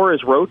 He tore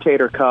his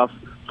rotator cuff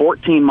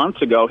 14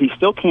 months ago. He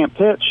still can't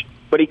pitch,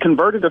 but he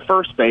converted to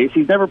first base.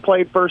 He's never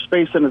played first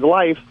base in his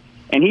life,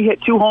 and he hit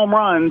 2 home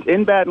runs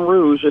in Baton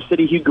Rouge, a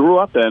city he grew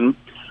up in,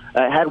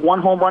 had 1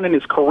 home run in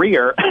his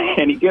career,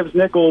 and he gives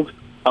Nichols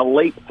a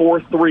late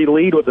 4-3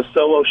 lead with a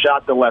solo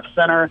shot to left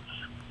center.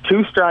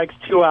 2 strikes,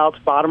 2 outs,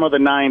 bottom of the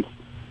 9th.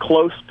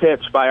 Close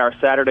pitch by our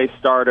Saturday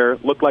starter.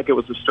 Looked like it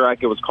was a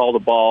strike. It was called a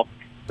ball.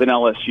 Then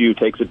LSU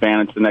takes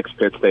advantage. The next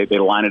pitch, they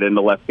line it into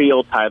left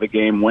field, tie the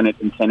game, win it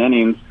in 10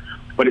 innings.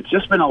 But it's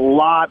just been a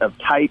lot of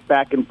tight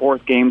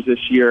back-and-forth games this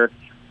year,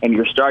 and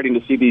you're starting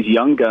to see these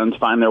young guns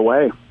find their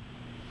way.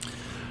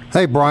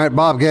 Hey, Bryant,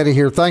 Bob Getty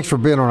here. Thanks for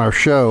being on our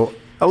show.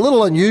 A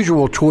little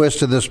unusual twist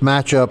to this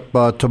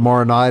matchup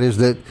tomorrow night is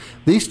that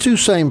these two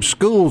same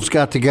schools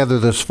got together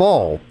this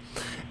fall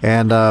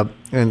and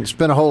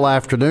spent a whole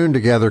afternoon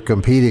together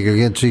competing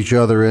against each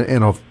other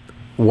in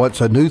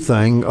what's a new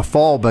thing, a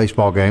fall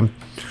baseball game.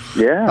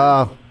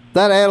 Yeah.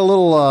 That add a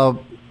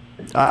little,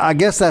 I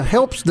guess that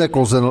helps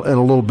Nichols in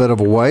a little bit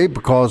of a way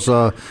because,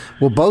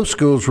 both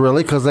schools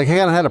really, because they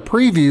kind of had a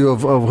preview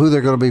of who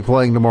they're going to be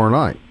playing tomorrow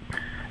night.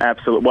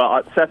 Absolutely.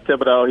 Well, Seth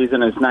Thibodeau, he's in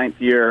his 9th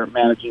year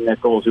managing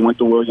Nichols. He went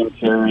to William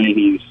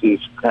Carey. He's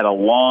had a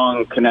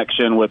long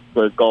connection with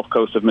the Gulf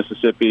Coast of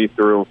Mississippi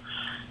through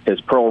his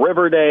Pearl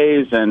River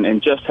days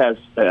and just has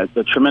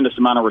a tremendous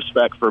amount of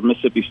respect for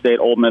Mississippi State,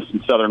 Ole Miss,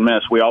 and Southern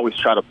Miss. We always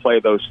try to play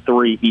those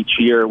 3 each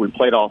year. We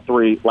played all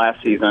 3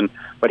 last season.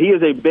 But he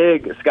is a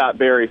big Scott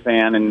Berry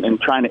fan and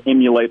trying to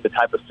emulate the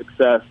type of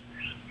success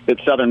that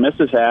Southern Miss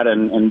has had,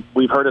 and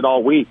we've heard it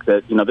all week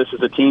that this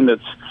is a team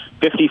that's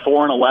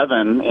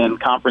 54-11 in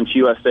Conference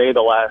USA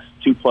the last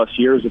 2+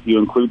 years if you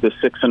include the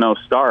 6-0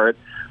 start.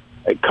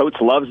 Coach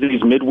loves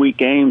these midweek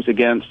games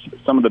against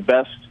some of the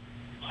best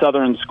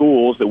Southern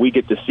schools that we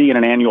get to see on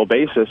an annual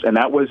basis, and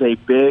that was a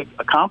big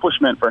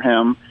accomplishment for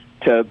him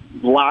to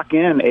lock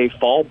in a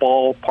fall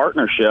ball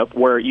partnership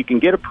where you can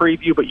get a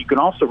preview, but you can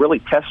also really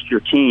test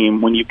your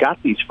team when you've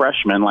got these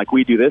freshmen like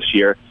we do this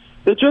year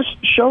that just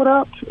showed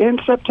up in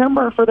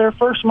September for their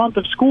first month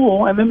of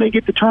school, and then they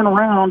get to turn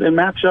around and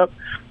match up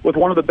with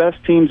one of the best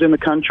teams in the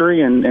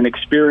country and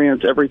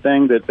experience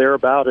everything that they're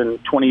about in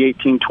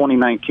 2018,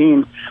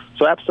 2019.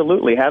 So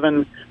absolutely,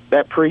 having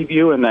that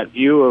preview and that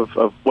view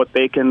of what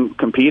they can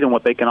compete and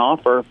what they can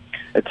offer,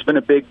 it's been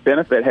a big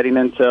benefit heading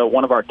into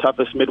one of our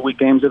toughest midweek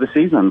games of the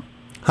season.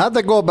 How'd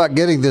they go about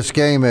getting this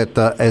game at,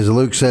 as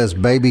Luke says,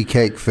 Baby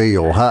Cake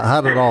Field?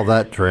 How did all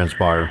that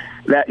transpire?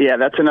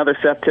 That's another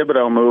Seth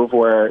Thibodeau move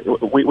where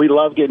we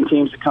love getting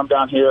teams to come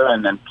down here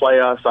and play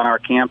us on our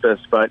campus,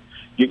 but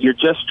you're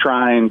just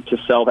trying to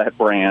sell that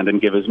brand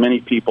and give as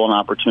many people an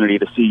opportunity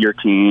to see your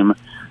team.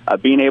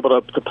 Being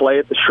able to play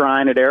at the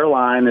Shrine at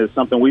Airline is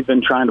something we've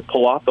been trying to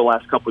pull off the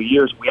last couple of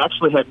years. We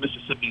actually had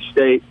Mississippi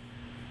State.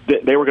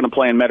 They were going to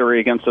play in Metairie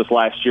against us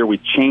last year. We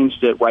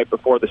changed it right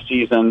before the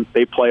season.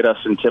 They played us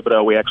in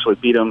Thibodaux. We actually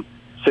beat them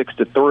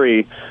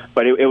 6-3.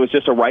 But it was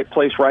just a right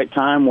place, right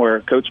time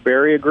where Coach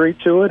Berry agreed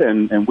to it,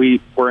 and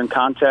we were in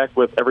contact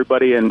with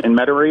everybody in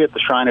Metairie at the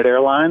Shrine at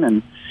Airline,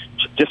 and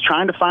just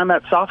trying to find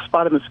that soft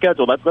spot in the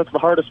schedule. That's the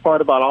hardest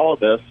part about all of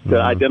this,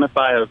 to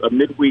identify a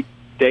midweek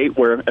date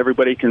where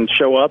everybody can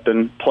show up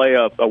and play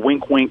a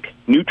wink-wink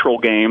neutral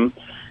game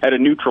at a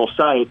neutral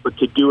site, but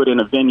to do it in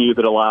a venue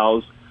that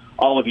allows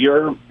all of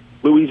your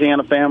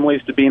Louisiana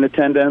families to be in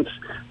attendance,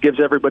 gives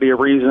everybody a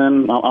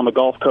reason on the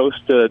Gulf Coast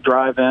to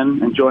drive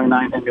in, enjoy a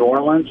night in New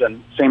Orleans,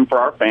 and same for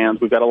our fans.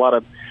 We've got a lot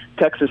of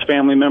Texas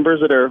family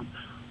members that are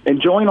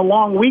enjoying a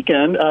long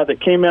weekend that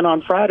came in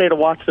on Friday to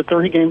watch the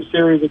 3-game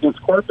series against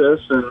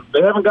Corpus, and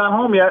they haven't gone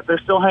home yet. They're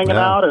still hanging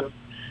out, and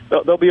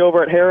they'll be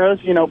over at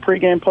Harrah's,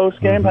 pregame,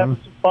 postgame, having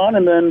some fun,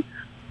 and then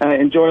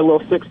enjoy a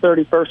little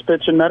 6:30 first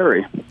pitch in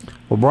Metairie.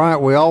 Well,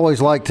 Bryant, we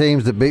always like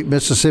teams that beat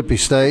Mississippi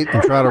State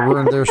and try to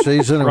ruin their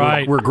season. And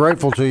right. We're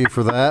grateful to you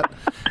for that,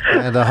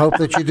 and I hope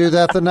that you do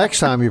that the next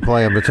time you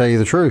play them, to tell you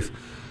the truth.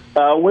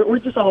 We're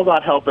just all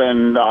about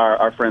helping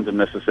our friends in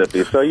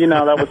Mississippi. So,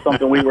 that was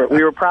something we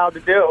were proud to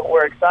do.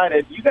 We're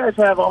excited. You guys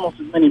have almost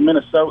as many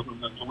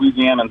Minnesotans as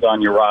Louisianans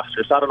on your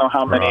roster. So I don't know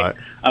how many,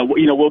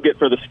 we'll get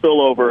for the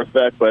spillover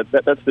effect, but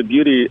that's the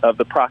beauty of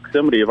the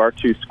proximity of our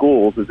two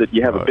schools, is that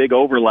you have a big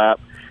overlap,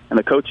 and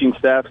the coaching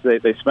staffs,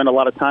 they spend a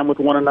lot of time with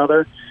one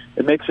another.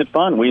 It makes it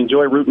fun. We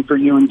enjoy rooting for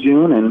you in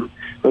June, and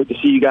hope to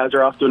see you guys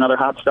are off to another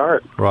hot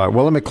start. Right.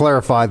 Well, let me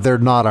clarify. They're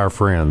not our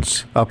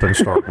friends up in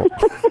Starkville.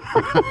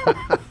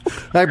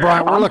 Hey,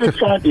 Brian, we're looking.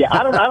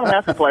 I don't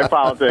have to play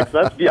politics.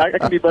 I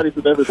can be buddies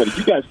with everybody.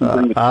 You guys can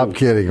bring the I'm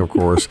kidding, of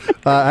course.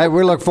 Hey,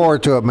 we look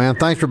forward to it, man.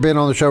 Thanks for being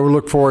on the show. We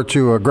look forward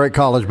to a great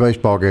college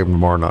baseball game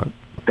tomorrow night.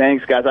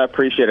 Thanks, guys. I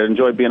appreciate it.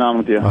 Enjoyed being on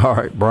with you. All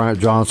right, Bryant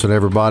Johnson,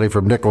 everybody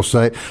from Nicholls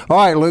State. All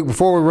right, Luke,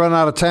 before we run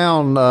out of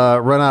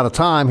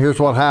time, here's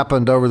what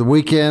happened over the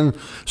weekend.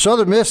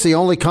 Southern Miss, the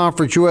only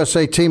Conference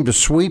USA team to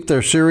sweep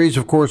their series,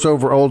 of course,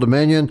 over Old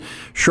Dominion.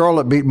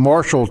 Charlotte beat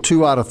Marshall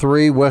 2 out of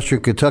 3.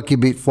 Western Kentucky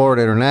beat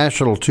Florida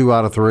International 2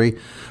 out of 3.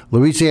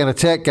 Louisiana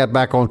Tech got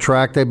back on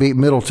track. They beat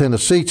Middle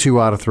Tennessee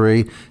 2 out of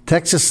 3.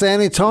 Texas San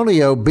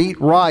Antonio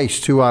beat Rice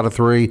 2 out of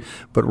 3,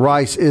 but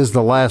Rice is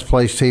the last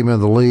place team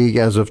in the league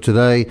as of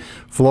today.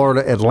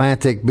 Florida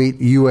Atlantic beat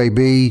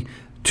UAB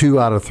 2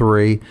 out of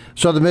 3.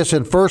 Southern Miss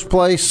in first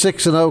place,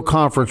 6-0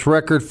 conference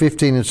record,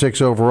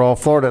 15-6 overall.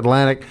 Florida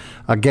Atlantic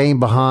a game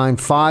behind,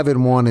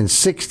 5-1 and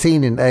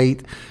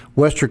 16-8.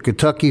 Western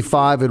Kentucky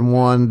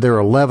 5-1, they're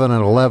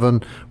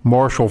 11-11.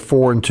 Marshall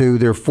 4-2,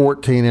 they're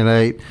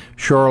 14-8.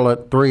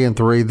 Charlotte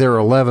 3-3, they're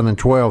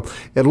 11-12.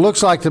 It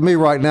looks like to me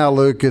right now,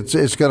 Luke,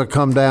 it's going to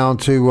come down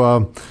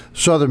to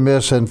Southern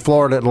Miss and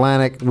Florida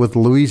Atlantic with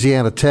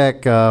Louisiana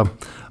Tech.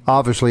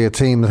 Obviously, a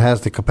team that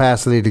has the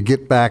capacity to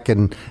get back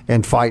and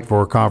fight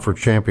for a conference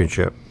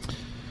championship.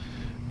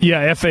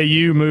 Yeah,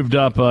 FAU moved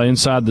up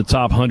inside the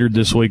top 100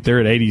 this week. They're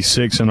at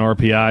 86 in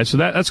RPI, so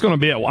that's going to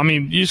be it. I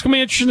mean, it's going to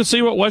be interesting to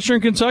see what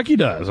Western Kentucky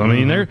does. I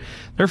mean, they're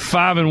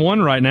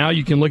 5-1 right now.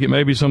 You can look at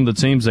maybe some of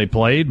the teams they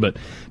played, but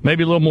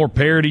maybe a little more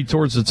parity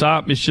towards the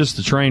top. It's just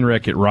the train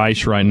wreck at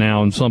Rice right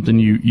now, and something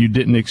you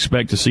didn't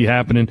expect to see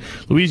happening.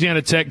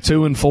 Louisiana Tech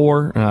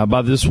 2-4.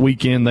 By this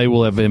weekend, they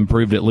will have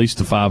improved at least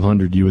to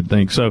 500. You would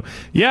think. So,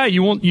 yeah,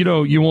 you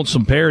want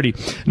some parity.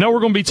 Now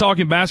we're going to be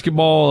talking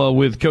basketball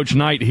with Coach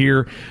Knight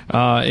here.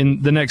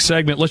 In the next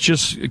segment, let's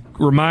just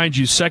remind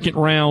you, second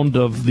round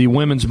of the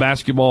women's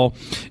basketball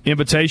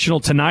invitational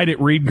tonight at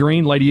Reed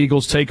Green. Lady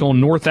Eagles take on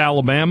North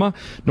Alabama.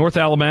 North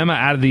Alabama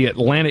out of the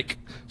Atlantic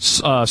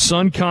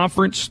Sun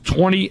Conference,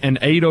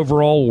 20-8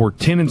 overall. We're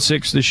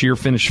 10-6 this year,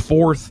 finished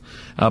fourth.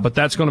 But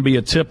that's going to be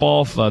a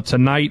tip-off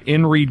tonight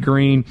in Reed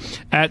Green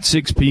at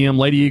 6 p.m.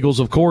 Lady Eagles,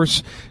 of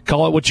course,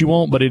 call it what you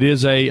want, but it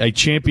is a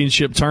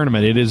championship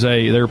tournament.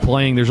 They're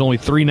playing. There's only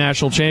 3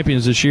 national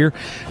champions this year,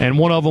 and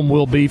one of them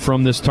will be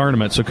from this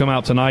tournament. So come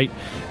out tonight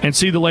and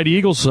see the Lady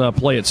Eagles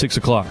play at 6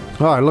 o'clock.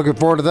 All right, looking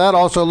forward to that.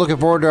 Also looking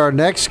forward to our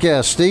next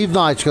guest. Steve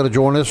Knight's going to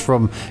join us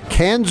from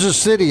Kansas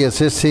City as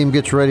his team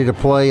gets ready to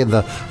play in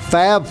the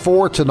Fab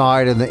Four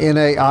tonight in the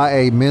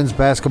NAIA Men's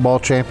Basketball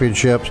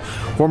Championships.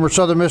 Former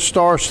Southern Miss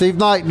star Steve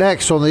Knight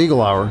next on the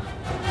Eagle Hour.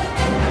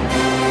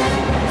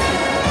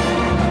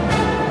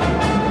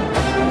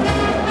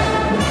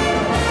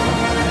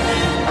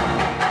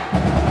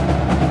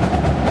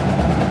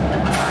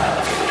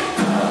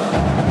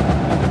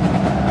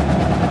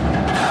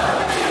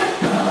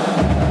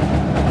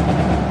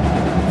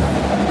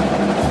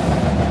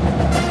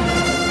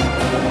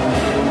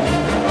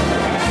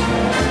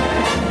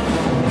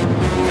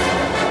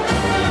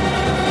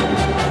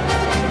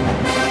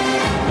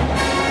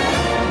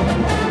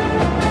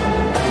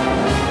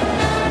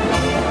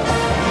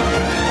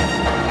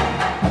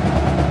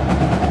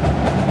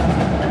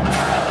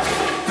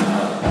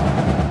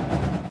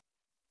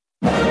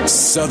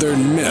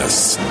 Southern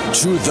Miss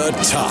to the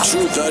top. To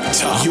the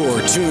top.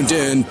 You're tuned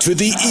in to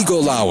the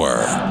Eagle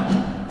Hour.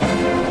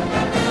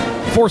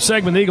 Fourth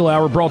segment, the Eagle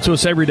Hour, brought to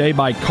us every day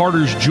by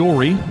Carter's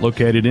Jewelry,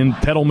 located in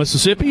Petal,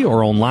 Mississippi,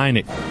 or online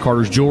at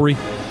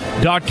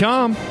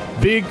cartersjewelry.com.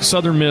 Big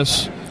Southern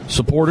Miss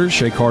supporters,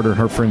 Shay Carter and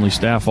her friendly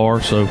staff are,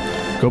 so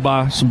go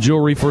buy some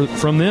jewelry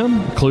from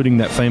them, including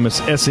that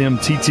famous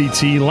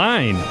SMTTT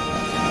line.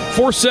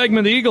 Fourth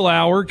segment, the Eagle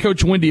Hour.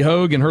 Coach Wendy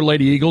Hogue and her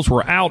Lady Eagles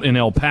were out in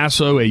El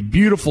Paso, a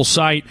beautiful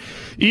sight.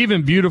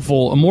 Even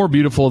more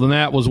beautiful than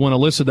that was when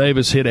Alyssa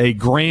Davis hit a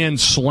grand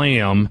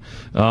slam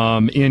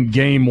in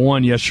Game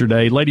 1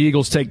 yesterday. Lady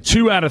Eagles take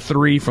 2 out of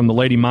 3 from the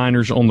Lady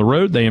Miners on the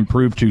road. They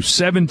improved to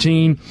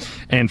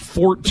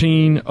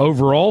 17-14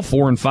 overall,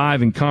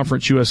 4-5 in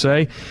Conference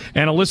USA.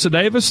 And Alyssa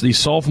Davis, the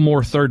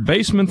sophomore third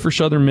baseman for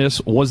Southern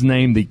Miss, was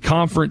named the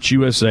Conference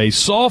USA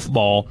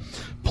Softball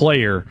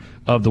Player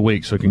of the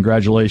Week. So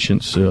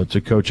congratulations to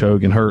Coach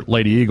Hogue and her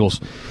Lady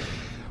Eagles.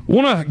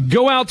 Want to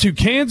go out to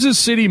Kansas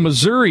City,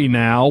 Missouri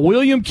now.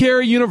 William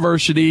Carey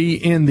University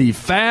in the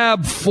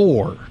Fab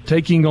Four,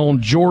 taking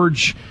on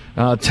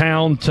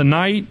Georgetown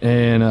tonight,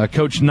 and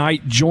Coach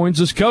Knight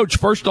joins us. Coach,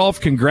 first off,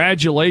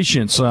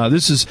 congratulations.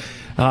 This is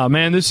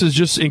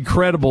just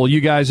incredible, you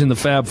guys in the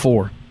Fab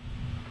Four.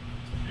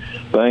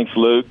 Thanks,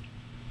 Luke.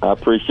 I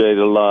appreciate it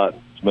a lot.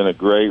 It's been a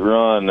great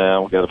run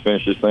now. We've got to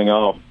finish this thing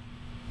off.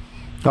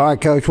 All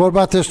right, Coach, what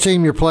about this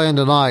team you're playing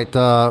tonight?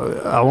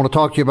 I want to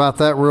talk to you about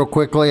that real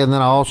quickly, and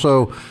then I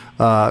also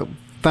found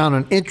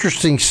an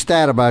interesting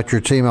stat about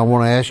your team I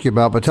want to ask you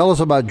about. But tell us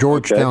about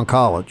Georgetown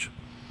College.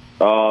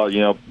 Bob,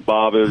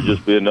 it would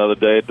just be another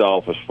day at the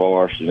office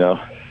for us,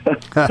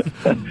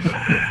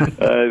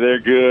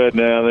 They're good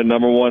now. They're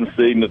number 1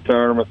 seed in the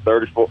tournament,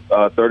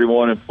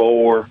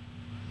 31-4.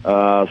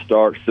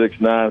 Start 6'9",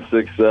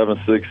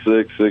 6'7",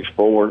 6'6",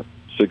 6'4",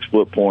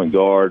 6-foot point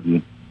guard,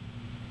 and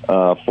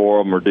 4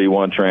 of them are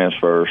D1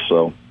 transfers.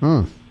 So,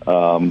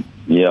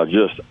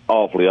 just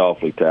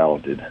awfully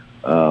talented.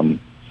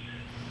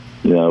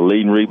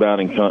 Leading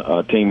rebounding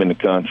team in the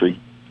country.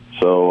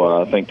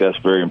 So I think that's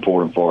very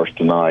important for us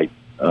tonight.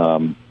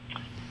 And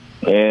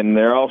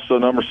they're also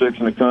number 6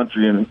 in the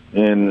country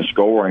in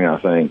scoring, I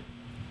think.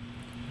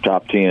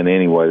 Top 10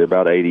 anyway. They're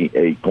about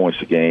 88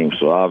 points a game.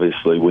 So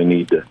obviously we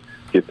need to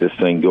get this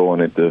thing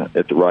going at the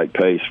right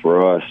pace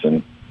for us.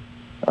 And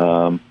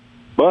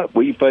but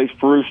we faced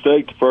Peru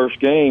State the first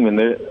game, and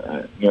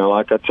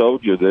like I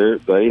told you,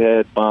 they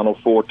had Final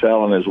Four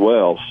talent as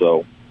well.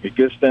 So it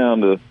gets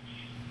down to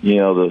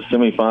the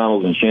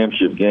semifinals and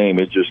championship game.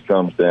 It just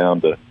comes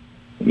down to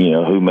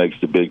who makes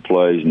the big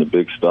plays and the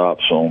big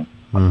stops on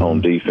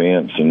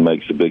defense and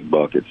makes the big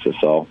buckets. That's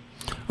all.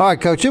 All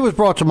right, Coach. It was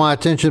brought to my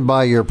attention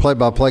by your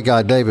play-by-play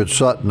guy David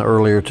Sutton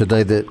earlier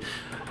today that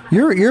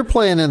you're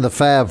playing in the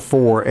Fab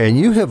Four, and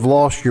you have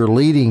lost your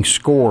leading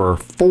scorer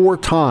 4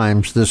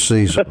 times this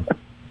season.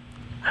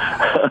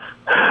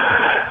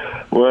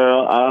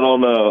 Well, I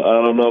don't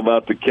know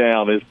about the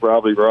count. It's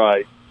probably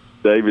right.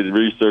 David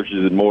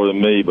researches it more than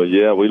me, but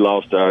yeah, we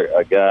lost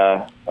a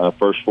guy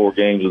first 4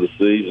 games of the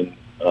season.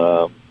 It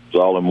was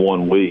all in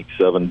 1 week,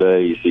 7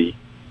 days. He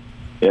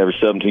averaged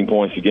 17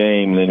 points a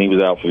game, and then he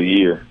was out for the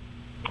year.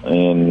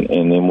 And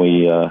then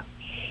we,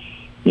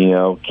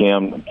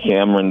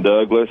 Cameron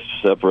Douglas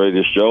separated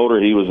his shoulder.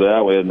 He was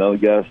out. We had another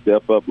guy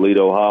step up,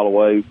 Lito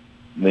Holloway,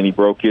 and then he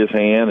broke his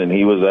hand, and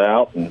he was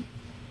out. And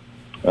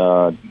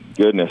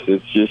goodness,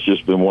 it's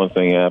just been one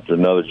thing after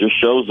another. Just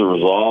shows the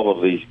resolve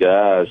of these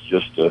guys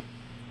just to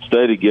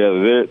stay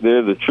together.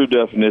 They're the true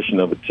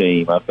definition of a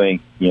team. I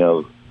think,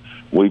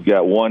 we've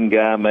got one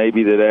guy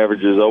maybe that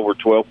averages over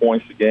 12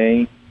 points a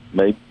game,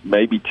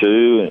 maybe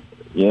 2.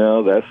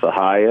 That's the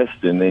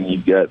highest. And then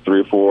you've got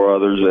 3 or 4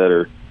 others that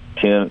are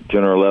 10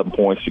 or 11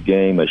 points a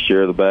game. They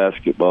share the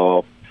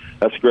basketball.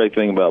 That's the great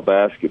thing about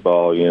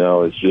basketball.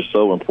 It's just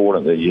so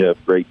important that you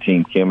have great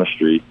team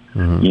chemistry.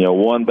 Mm-hmm.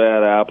 One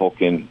bad apple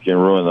can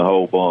ruin the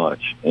whole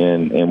bunch,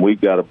 and we've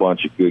got a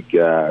bunch of good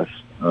guys.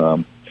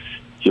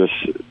 Just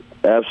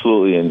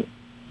absolutely and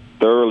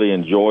thoroughly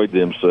enjoyed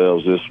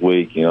themselves this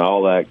week.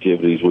 All the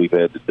activities we've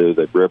had to do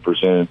that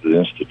represented the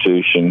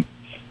institution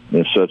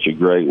in such a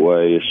great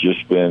way. It's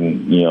just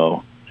been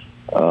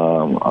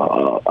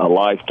a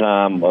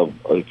lifetime of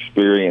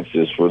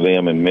experiences for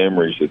them and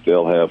memories that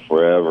they'll have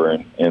forever.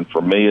 And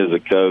for me as a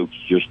coach,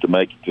 just to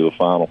make it to the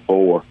Final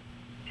Four,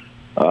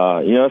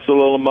 it's a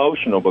little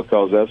emotional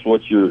because that's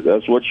what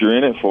you're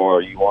in it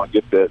for. You want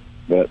to get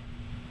that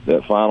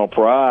final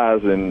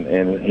prize,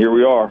 and here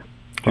we are,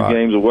 2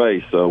 games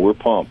away. So we're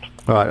pumped.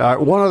 All right.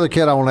 One other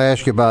kid I want to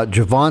ask you about,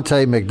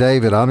 Javonte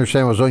McDavid. I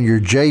understand was on your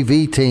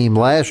JV team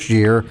last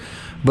year,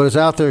 but is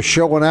out there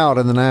showing out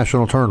in the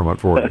national tournament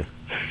for you.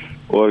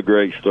 What a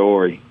great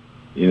story.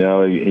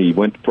 He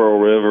went to Pearl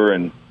River,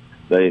 and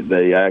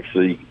they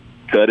actually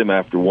cut him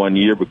after 1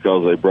 year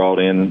because they brought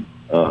in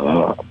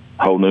a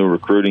whole new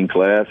recruiting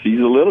class. He's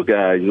a little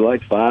guy. He's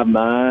like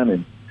 5'9",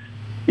 and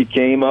he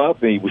came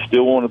up, and he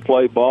still wanted to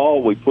play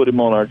ball. We put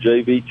him on our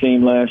JV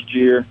team last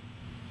year,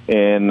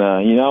 And,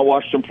 I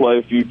watched him play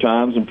a few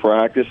times in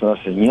practice, and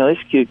I said, this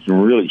kid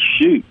can really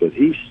shoot, but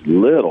he's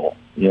little.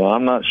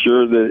 I'm not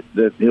sure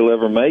that he'll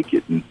ever make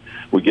it. And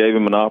we gave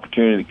him an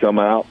opportunity to come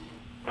out,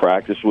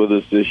 practice with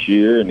us this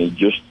year, and he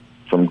just,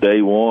 from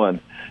day one,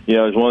 he's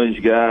one of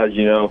these guys,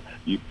 you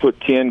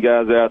put 10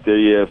 guys out there,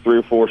 you have 3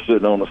 or 4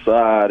 sitting on the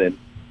side,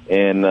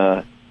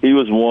 and he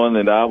was one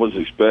that I was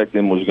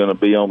expecting was going to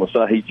be on the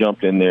side. He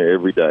jumped in there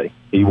every day.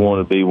 He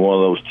wanted to be one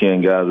of those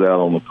 10 guys out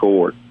on the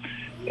court.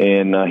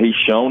 And he's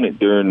shown it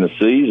during the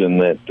season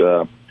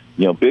that,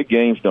 big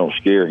games don't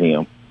scare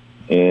him.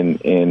 And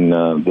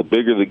the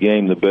bigger the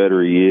game, the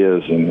better he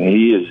is. And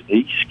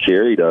he's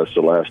carried us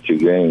the last 2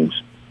 games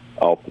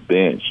off the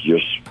bench,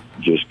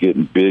 just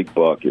getting big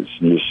buckets.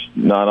 Just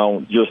not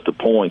on just the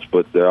points,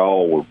 but they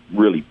all were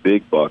really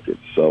big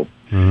buckets. So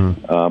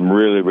I'm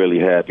really, really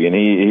happy. And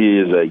he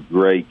is a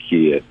great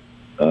kid.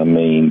 I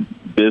mean,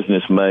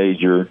 business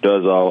major,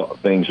 does all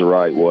things the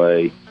right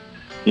way.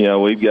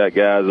 We've got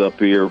guys up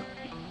here.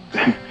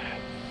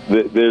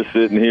 They're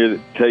sitting here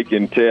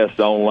taking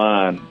tests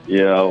online,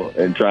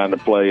 and trying to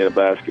play in a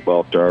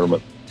basketball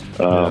tournament.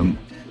 Just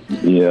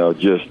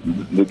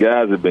the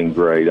guys have been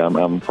great.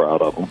 I'm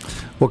proud of them.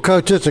 Well,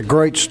 Coach, it's a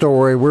great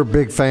story. We're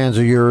big fans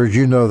of yours.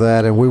 You know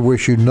that, and we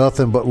wish you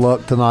nothing but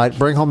luck tonight.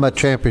 Bring home that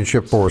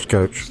championship for us,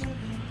 Coach.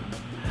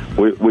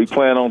 We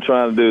plan on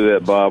trying to do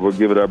that, Bob. We'll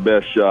give it our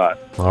best shot.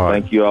 All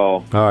right. Thank you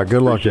all. All right.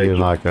 Good luck to you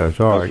tonight, Coach.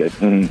 All right.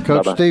 Okay.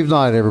 Coach Bye-bye. Steve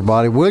Knight,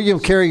 everybody. William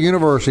Carey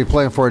University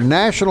playing for a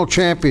national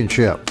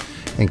championship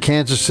in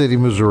Kansas City,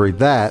 Missouri.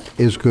 That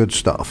is good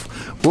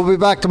stuff. We'll be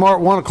back tomorrow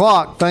at 1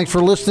 o'clock. Thanks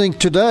for listening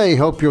today.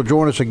 Hope you'll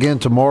join us again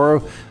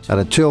tomorrow. And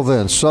until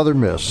then, Southern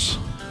Miss.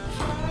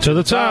 To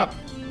the top.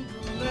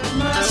 Let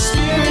my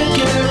spirit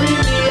carry me.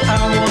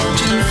 I want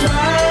to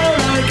fly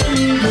like an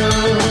eagle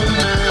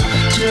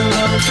till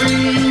I'm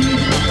free.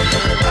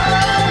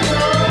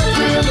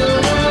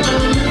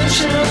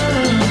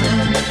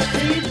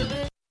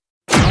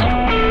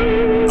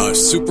 A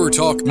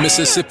SuperTalk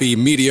Mississippi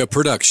media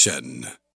production.